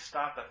think they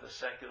stop at the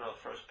second or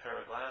the first pair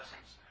of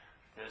glasses.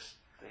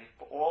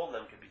 All of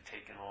them can be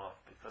taken off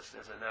because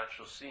there's a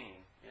natural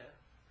seeing. Yeah.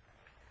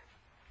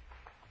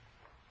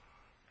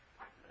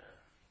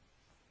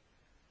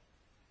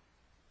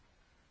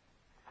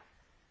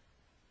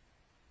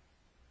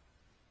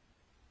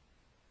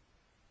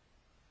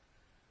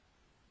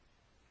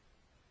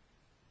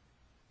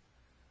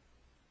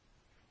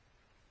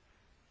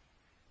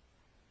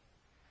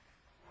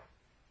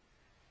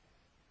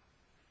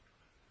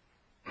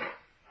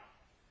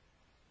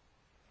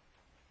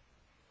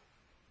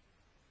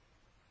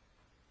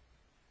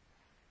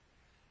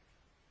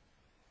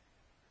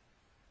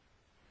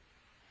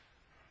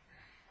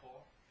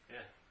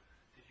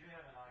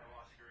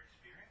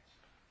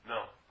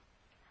 No.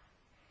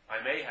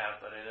 I may have,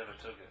 but I never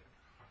took it.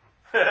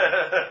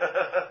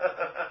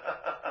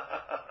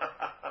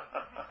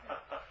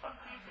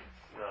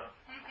 No.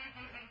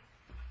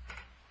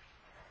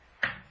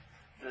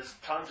 There's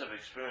tons of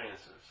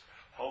experiences.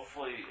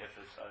 Hopefully, if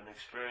it's an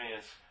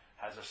experience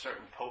has a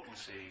certain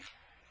potency,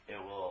 it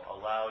will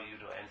allow you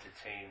to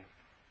entertain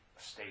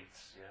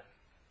states,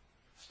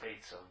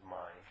 states of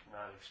mind,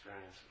 not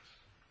experiences.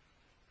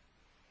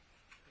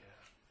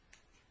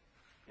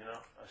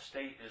 A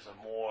state is a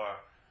more,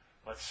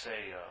 let's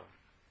say,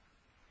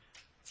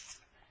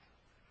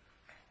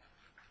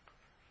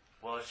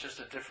 it's just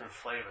a different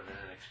flavor than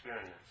an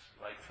experience.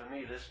 Like for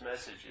me, this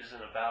message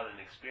isn't about an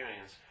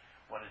experience.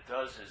 What it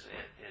does is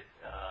it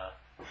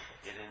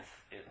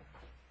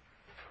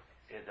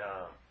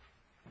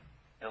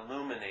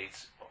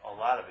illuminates a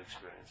lot of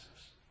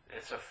experiences.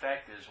 Its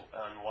effect is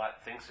on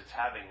what thinks it's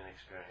having an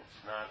experience.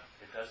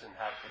 It doesn't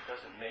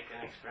make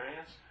an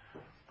experience.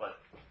 But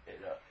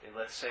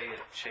let's say it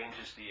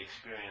changes the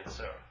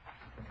experiencer,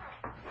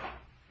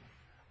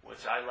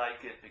 which I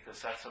like it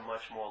because that's a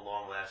much more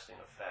long-lasting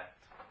effect.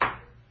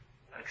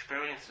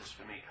 Experiences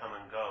for me come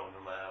and go, no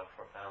matter how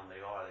profound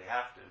they are. They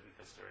have to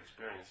because they're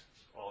experiences.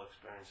 All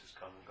experiences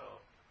come and go.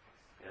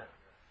 Yeah.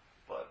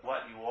 But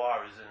what you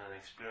are isn't an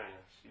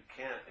experience. You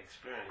can't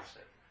experience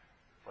it,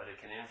 but it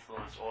can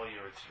influence all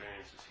your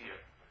experiences here.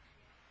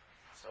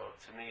 So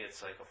to me,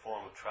 it's like a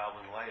form of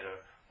traveling lighter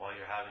while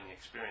you're having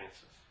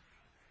experiences.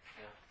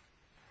 Yeah.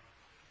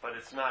 But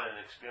it's not an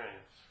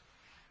experience.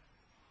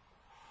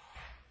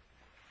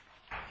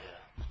 Yeah.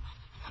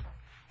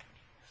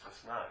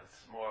 It's not.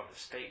 It's more of a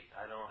state.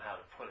 I don't know how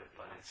to put it,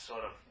 but it's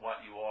sort of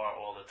what you are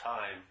all the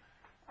time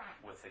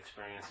with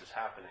experiences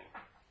happening.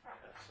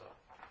 Yeah, so.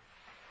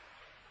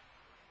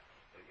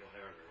 But you'll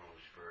hear your own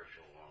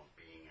spiritual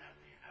being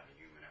having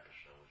human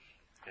episodes.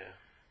 Yeah.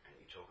 And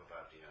you talk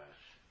about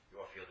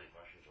your fielding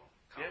questions or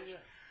comments. Yeah.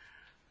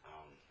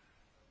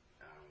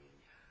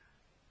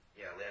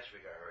 Last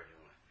week I heard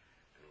you,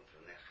 and for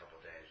the next couple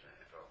of days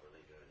I felt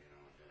really good, and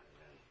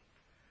then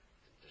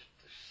the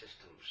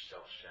system of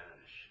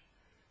self-centeredness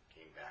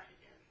came back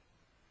again.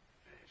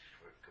 And it's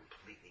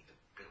completely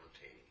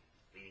debilitating,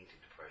 leading to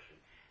depression,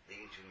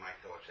 leading to my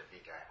thoughts that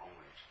think I own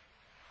it.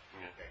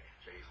 Yeah. Okay,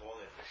 so you call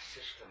it the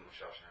system of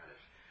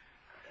self-centeredness,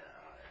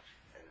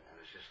 and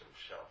the system of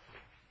self.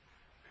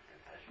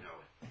 And as you know,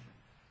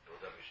 Bill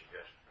W.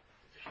 suggests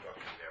the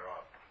destruction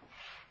thereof.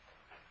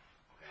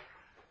 Okay.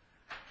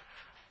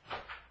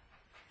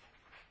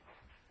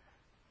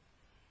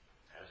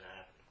 How does that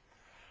happen?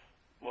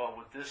 Well,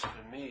 with this,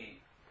 for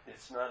me,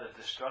 it's not a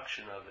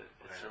destruction of it.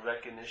 It's a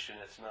recognition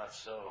it's not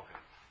so. Okay.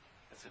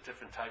 It's a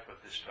different type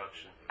of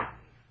destruction.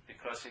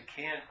 Because it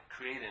can't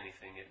create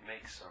anything, it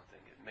makes something.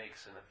 It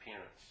makes an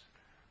appearance.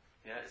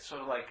 Yeah, it's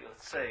sort of like,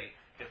 let's say,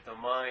 if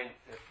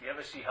you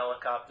ever see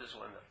helicopters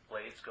when the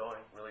blade's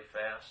going really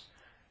fast,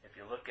 if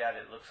you look at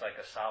it, it looks like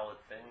a solid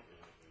thing,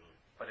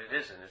 but it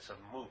isn't. It's a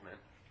movement.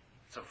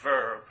 It's a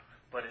verb,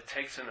 but it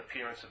takes an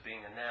appearance of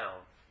being a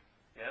noun.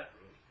 Yeah?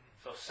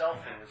 So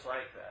selfing is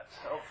like that.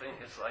 Selfing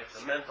is like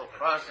the mental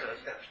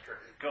process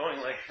going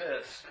like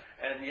this,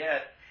 and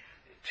yet,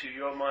 to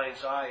your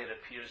mind's eye, it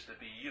appears to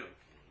be you.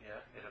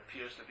 Yeah? It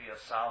appears to be a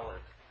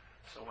solid.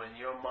 So when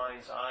your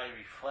mind's eye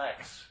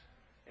reflects,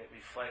 it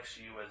reflects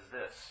you as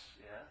this.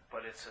 Yeah?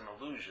 But it's an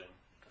illusion.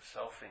 The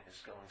selfing,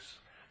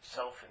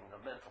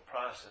 the mental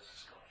process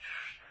is going,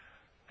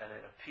 and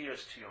it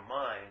appears to your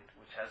mind,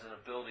 which has an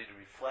ability to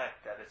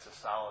reflect that it's a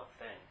solid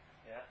thing.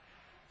 Yeah?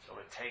 So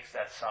it takes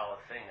that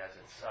solid thing as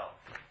itself.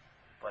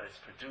 But it's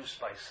produced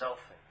by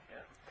selfing.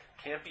 Yeah?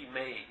 Can't be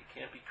made, it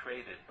can't be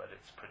created, but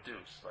it's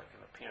produced like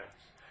an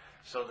appearance.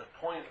 So the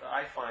point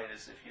I find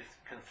is if you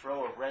can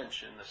throw a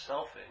wrench in the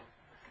selfing,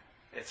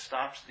 It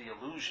stops the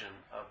illusion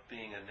of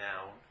being a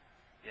noun,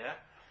 yeah?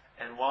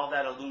 And while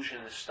that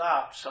illusion is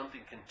stopped,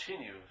 something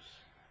continues.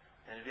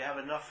 And if you have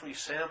enough free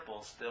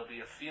samples, there'll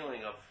be a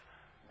feeling of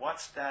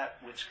what's that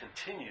which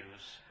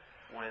continues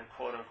when,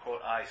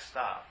 quote-unquote, I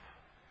stop.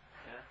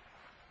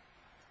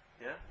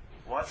 Yeah? Yeah?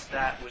 What's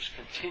that which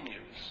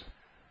continues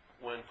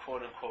when,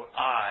 quote-unquote,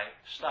 I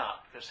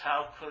stop? Because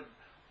how could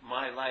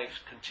my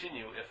life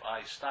continue if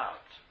I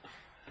stopped?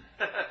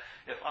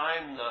 If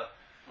I'm the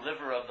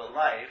liver of the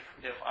life,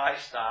 if I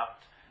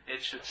stopped,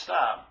 it should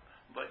stop.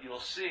 But you'll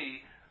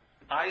see,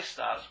 I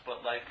stops,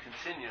 but life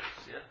continues.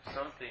 Yeah?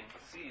 Something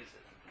sees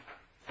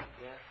it.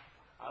 Yeah?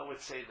 I would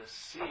say the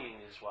seeing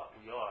is what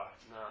we are,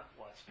 not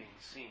what's being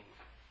seen.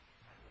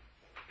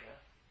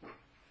 Yeah?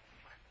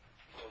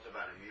 So it's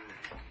about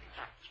immunity.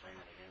 Explain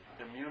that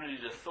again. Immunity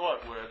to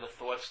thought, where the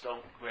thoughts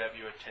don't grab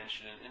your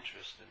attention and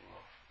interest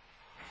anymore.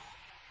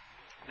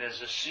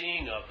 There's a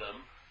seeing of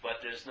them,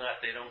 but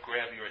they don't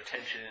grab your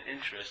attention and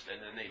interest,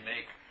 and then they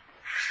make...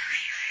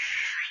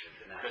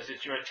 Because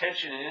it's your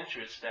attention and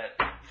interest that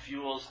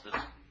fuels the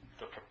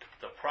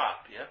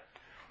prop, yeah?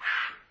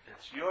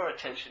 It's your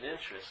attention and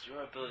interest,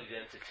 your ability to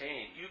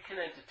entertain. You can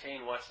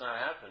entertain what's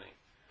not happening,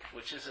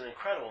 which is an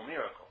incredible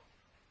miracle.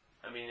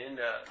 I mean, in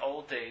the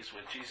old days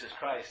with Jesus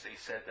Christ, they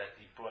said that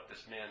he brought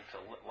this man to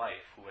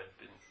life who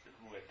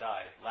had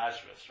died,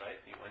 Lazarus,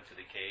 right? He went to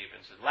the cave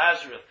and said,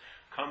 Lazarus,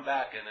 come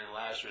back, and then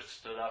Lazarus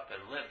stood up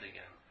and lived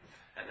again.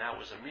 And that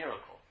was a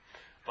miracle.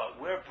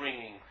 But we're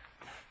bringing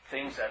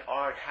things that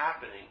aren't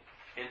happening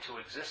into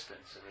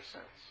existence, in a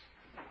sense.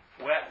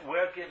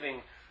 We're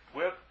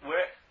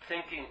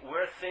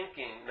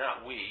thinking,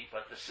 not we,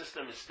 but the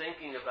system is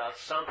thinking about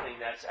something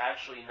that's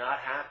actually not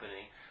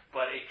happening,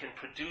 but it can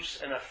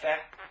produce an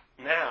effect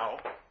now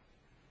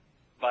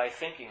by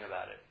thinking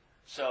about it.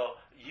 So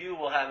you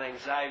will have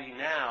anxiety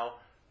now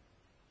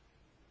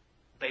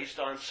based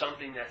on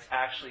something that's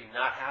actually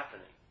not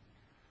happening.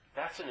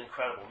 That's an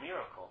incredible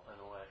miracle, in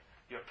a way.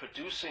 You're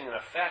producing an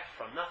effect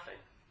from nothing.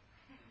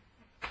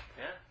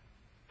 Yeah?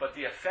 But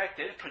the effect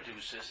it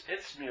produces,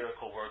 its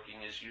miracle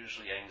working, is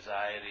usually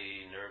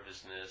anxiety,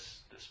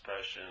 nervousness,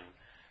 depression.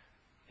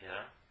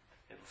 Yeah?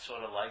 It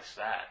sort of likes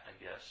that, I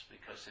guess,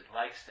 because it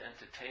likes to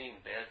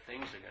entertain bad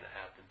things are going to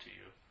happen to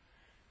you.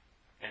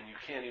 And you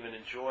can't even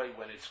enjoy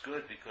when it's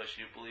good because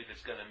you believe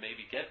it's going to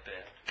maybe get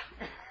bad.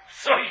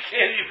 So you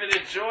can't even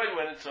enjoy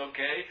when it's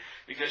okay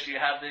because you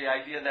have the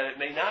idea that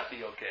it may not be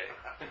okay.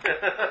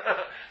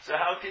 So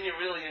how can you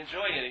really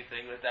enjoy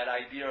anything with that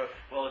idea of,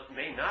 well, it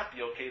may not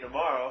be okay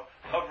tomorrow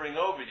hovering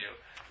over you?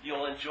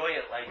 You'll enjoy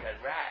it like a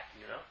rat,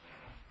 you know?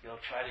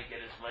 You'll try to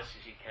get as much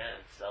as you can,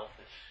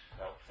 selfish,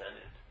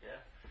 self-centered, yeah?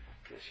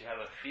 Because you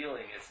have a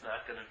feeling it's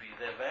not going to be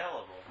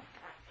available.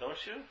 Don't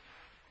you?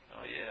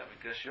 Oh yeah,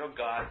 because you're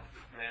God,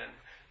 man.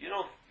 You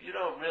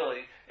don't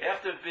really,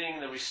 after being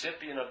the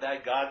recipient of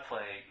that God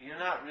playing, you're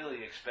not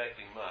really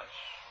expecting much.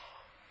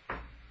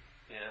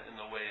 Yeah, in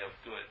the way of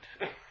good.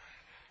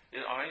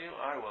 Are you?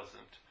 I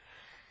wasn't.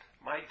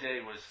 My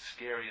day was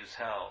scary as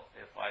hell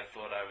if I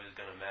thought I was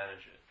going to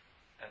manage it.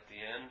 At the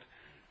end,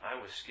 I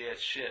was scared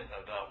shit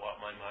about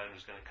what my mind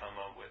was going to come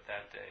up with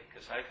that day,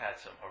 because I've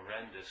had some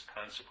horrendous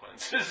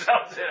consequences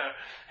out there,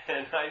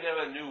 and I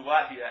never knew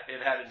what it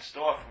had in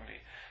store for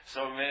me.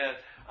 So, man,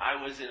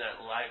 I was in a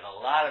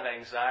lot of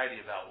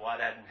anxiety about what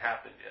hadn't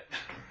happened yet.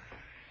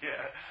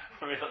 Yeah,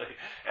 really.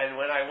 And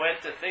when I went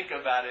to think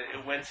about it,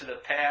 it went to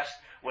the past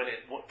when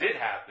it did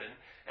happen,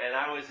 and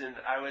I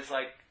was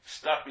like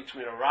stuck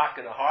between a rock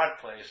and a hard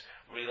place,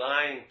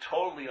 relying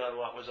totally on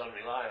what was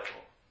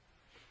unreliable.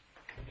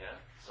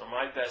 Yeah. So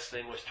my best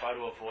thing was try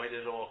to avoid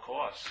it at all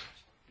costs.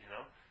 You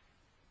know,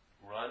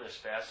 run as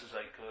fast as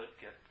I could,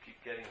 keep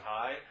getting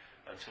high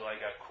until I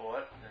got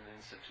caught and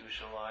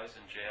institutionalized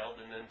and jailed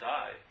and then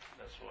died.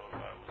 That's what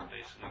was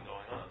basically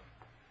going on.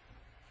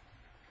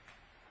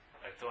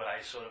 I thought I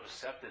sort of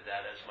accepted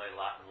that as my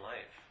lot in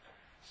life.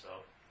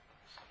 So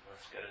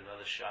let's get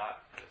another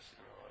shot, because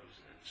I was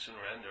sooner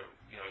or later,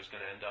 I was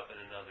going to end up in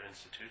another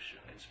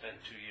institution. I'd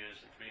spent 2 years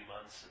and 3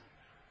 months in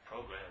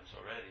programs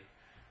already,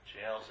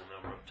 jails a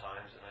number of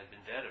times, and I'd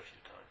been dead a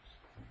few times.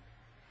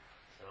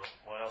 So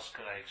what else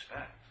could I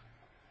expect?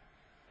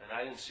 And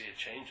I didn't see it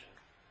changing.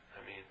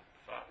 I mean,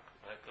 fuck.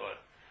 I thought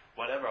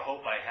whatever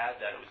hope I had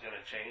that it was going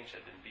to change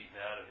had been beaten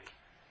out of me.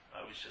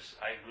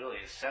 I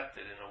really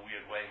accepted in a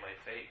weird way my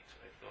fate.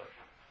 I thought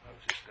I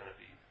was just going to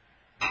be,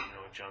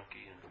 a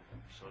junkie and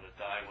sort of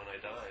die when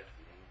I died.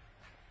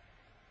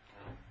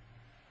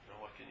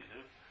 What can you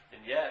do?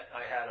 And yet,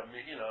 I had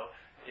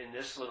in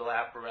this little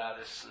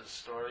apparatus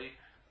story,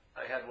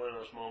 I had one of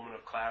those moment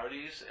of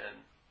clarities, and,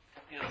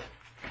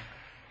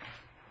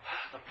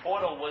 the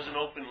portal wasn't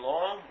open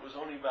long. It was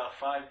only about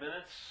 5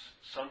 minutes.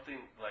 Something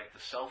like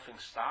the selfing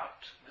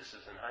stopped. This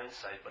is in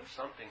hindsight, but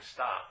something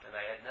stopped, and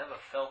I had never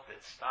felt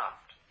it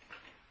stopped.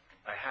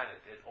 I hadn't.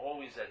 It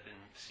always had been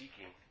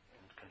seeking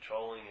and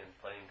controlling and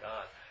playing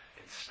God.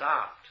 It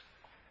stopped,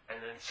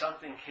 and then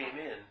something came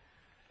in,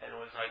 and it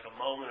was like a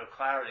moment of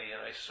clarity,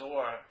 and I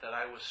saw that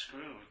I was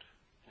screwed.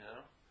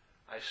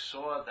 I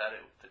saw that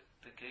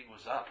the gig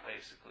was up,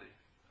 basically.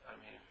 I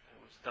mean, it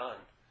was done.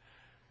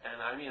 And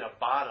I mean a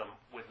bottom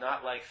with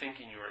not like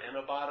thinking you were in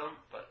a bottom,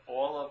 but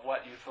all of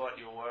what you thought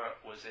you were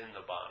was in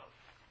the bottom.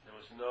 There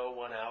was no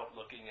one out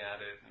looking at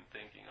it and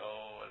thinking,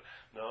 oh,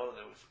 no,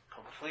 there was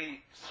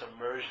complete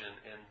submersion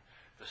in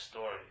the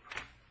story.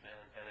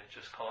 And it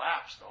just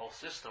collapsed, the whole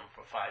system,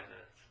 for 5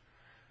 minutes.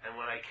 And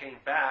when I came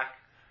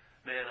back,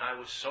 man, I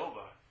was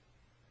sober.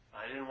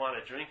 I didn't want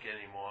to drink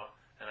anymore.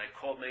 And I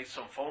made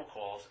some phone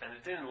calls, and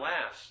it didn't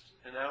last.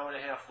 An hour and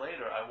a half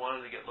later, I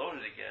wanted to get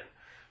loaded again.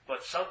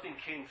 But something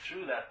came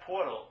through that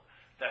portal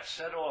that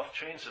set off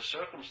trains of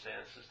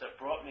circumstances that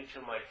brought me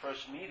to my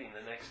first meeting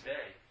the next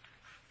day.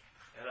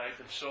 And I've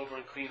been sober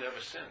and clean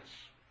ever since.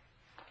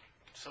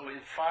 So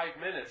in 5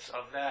 minutes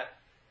of that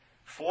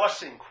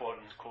forcing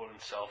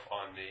quote-unquote self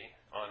on me,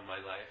 on my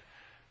life,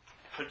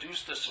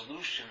 produced a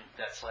solution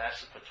that's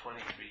lasted for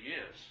 23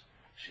 years.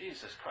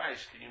 Jesus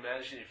Christ, can you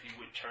imagine if you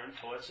would turn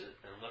towards it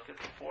and look at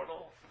the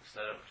portal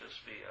instead of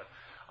just be an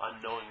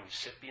unknowing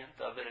recipient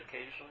of it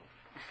occasionally?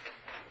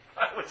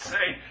 I would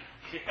say,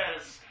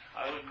 yes,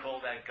 I would call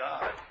that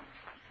God.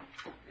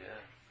 Yeah.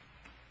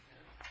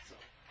 So,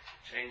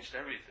 changed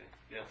everything,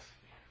 yes.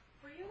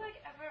 Were you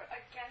ever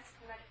against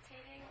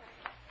meditating?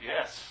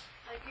 Yes.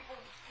 People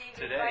gave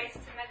Today. advice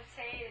to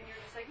meditate and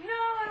you're just like, no,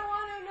 I don't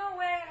want to, no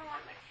way, I don't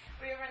want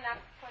were you ever in that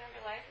point of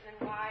your life, and then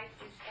why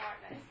did you start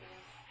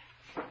meditating?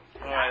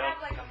 All right,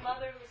 I have a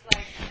mother who's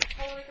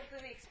totally,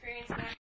 completely experienced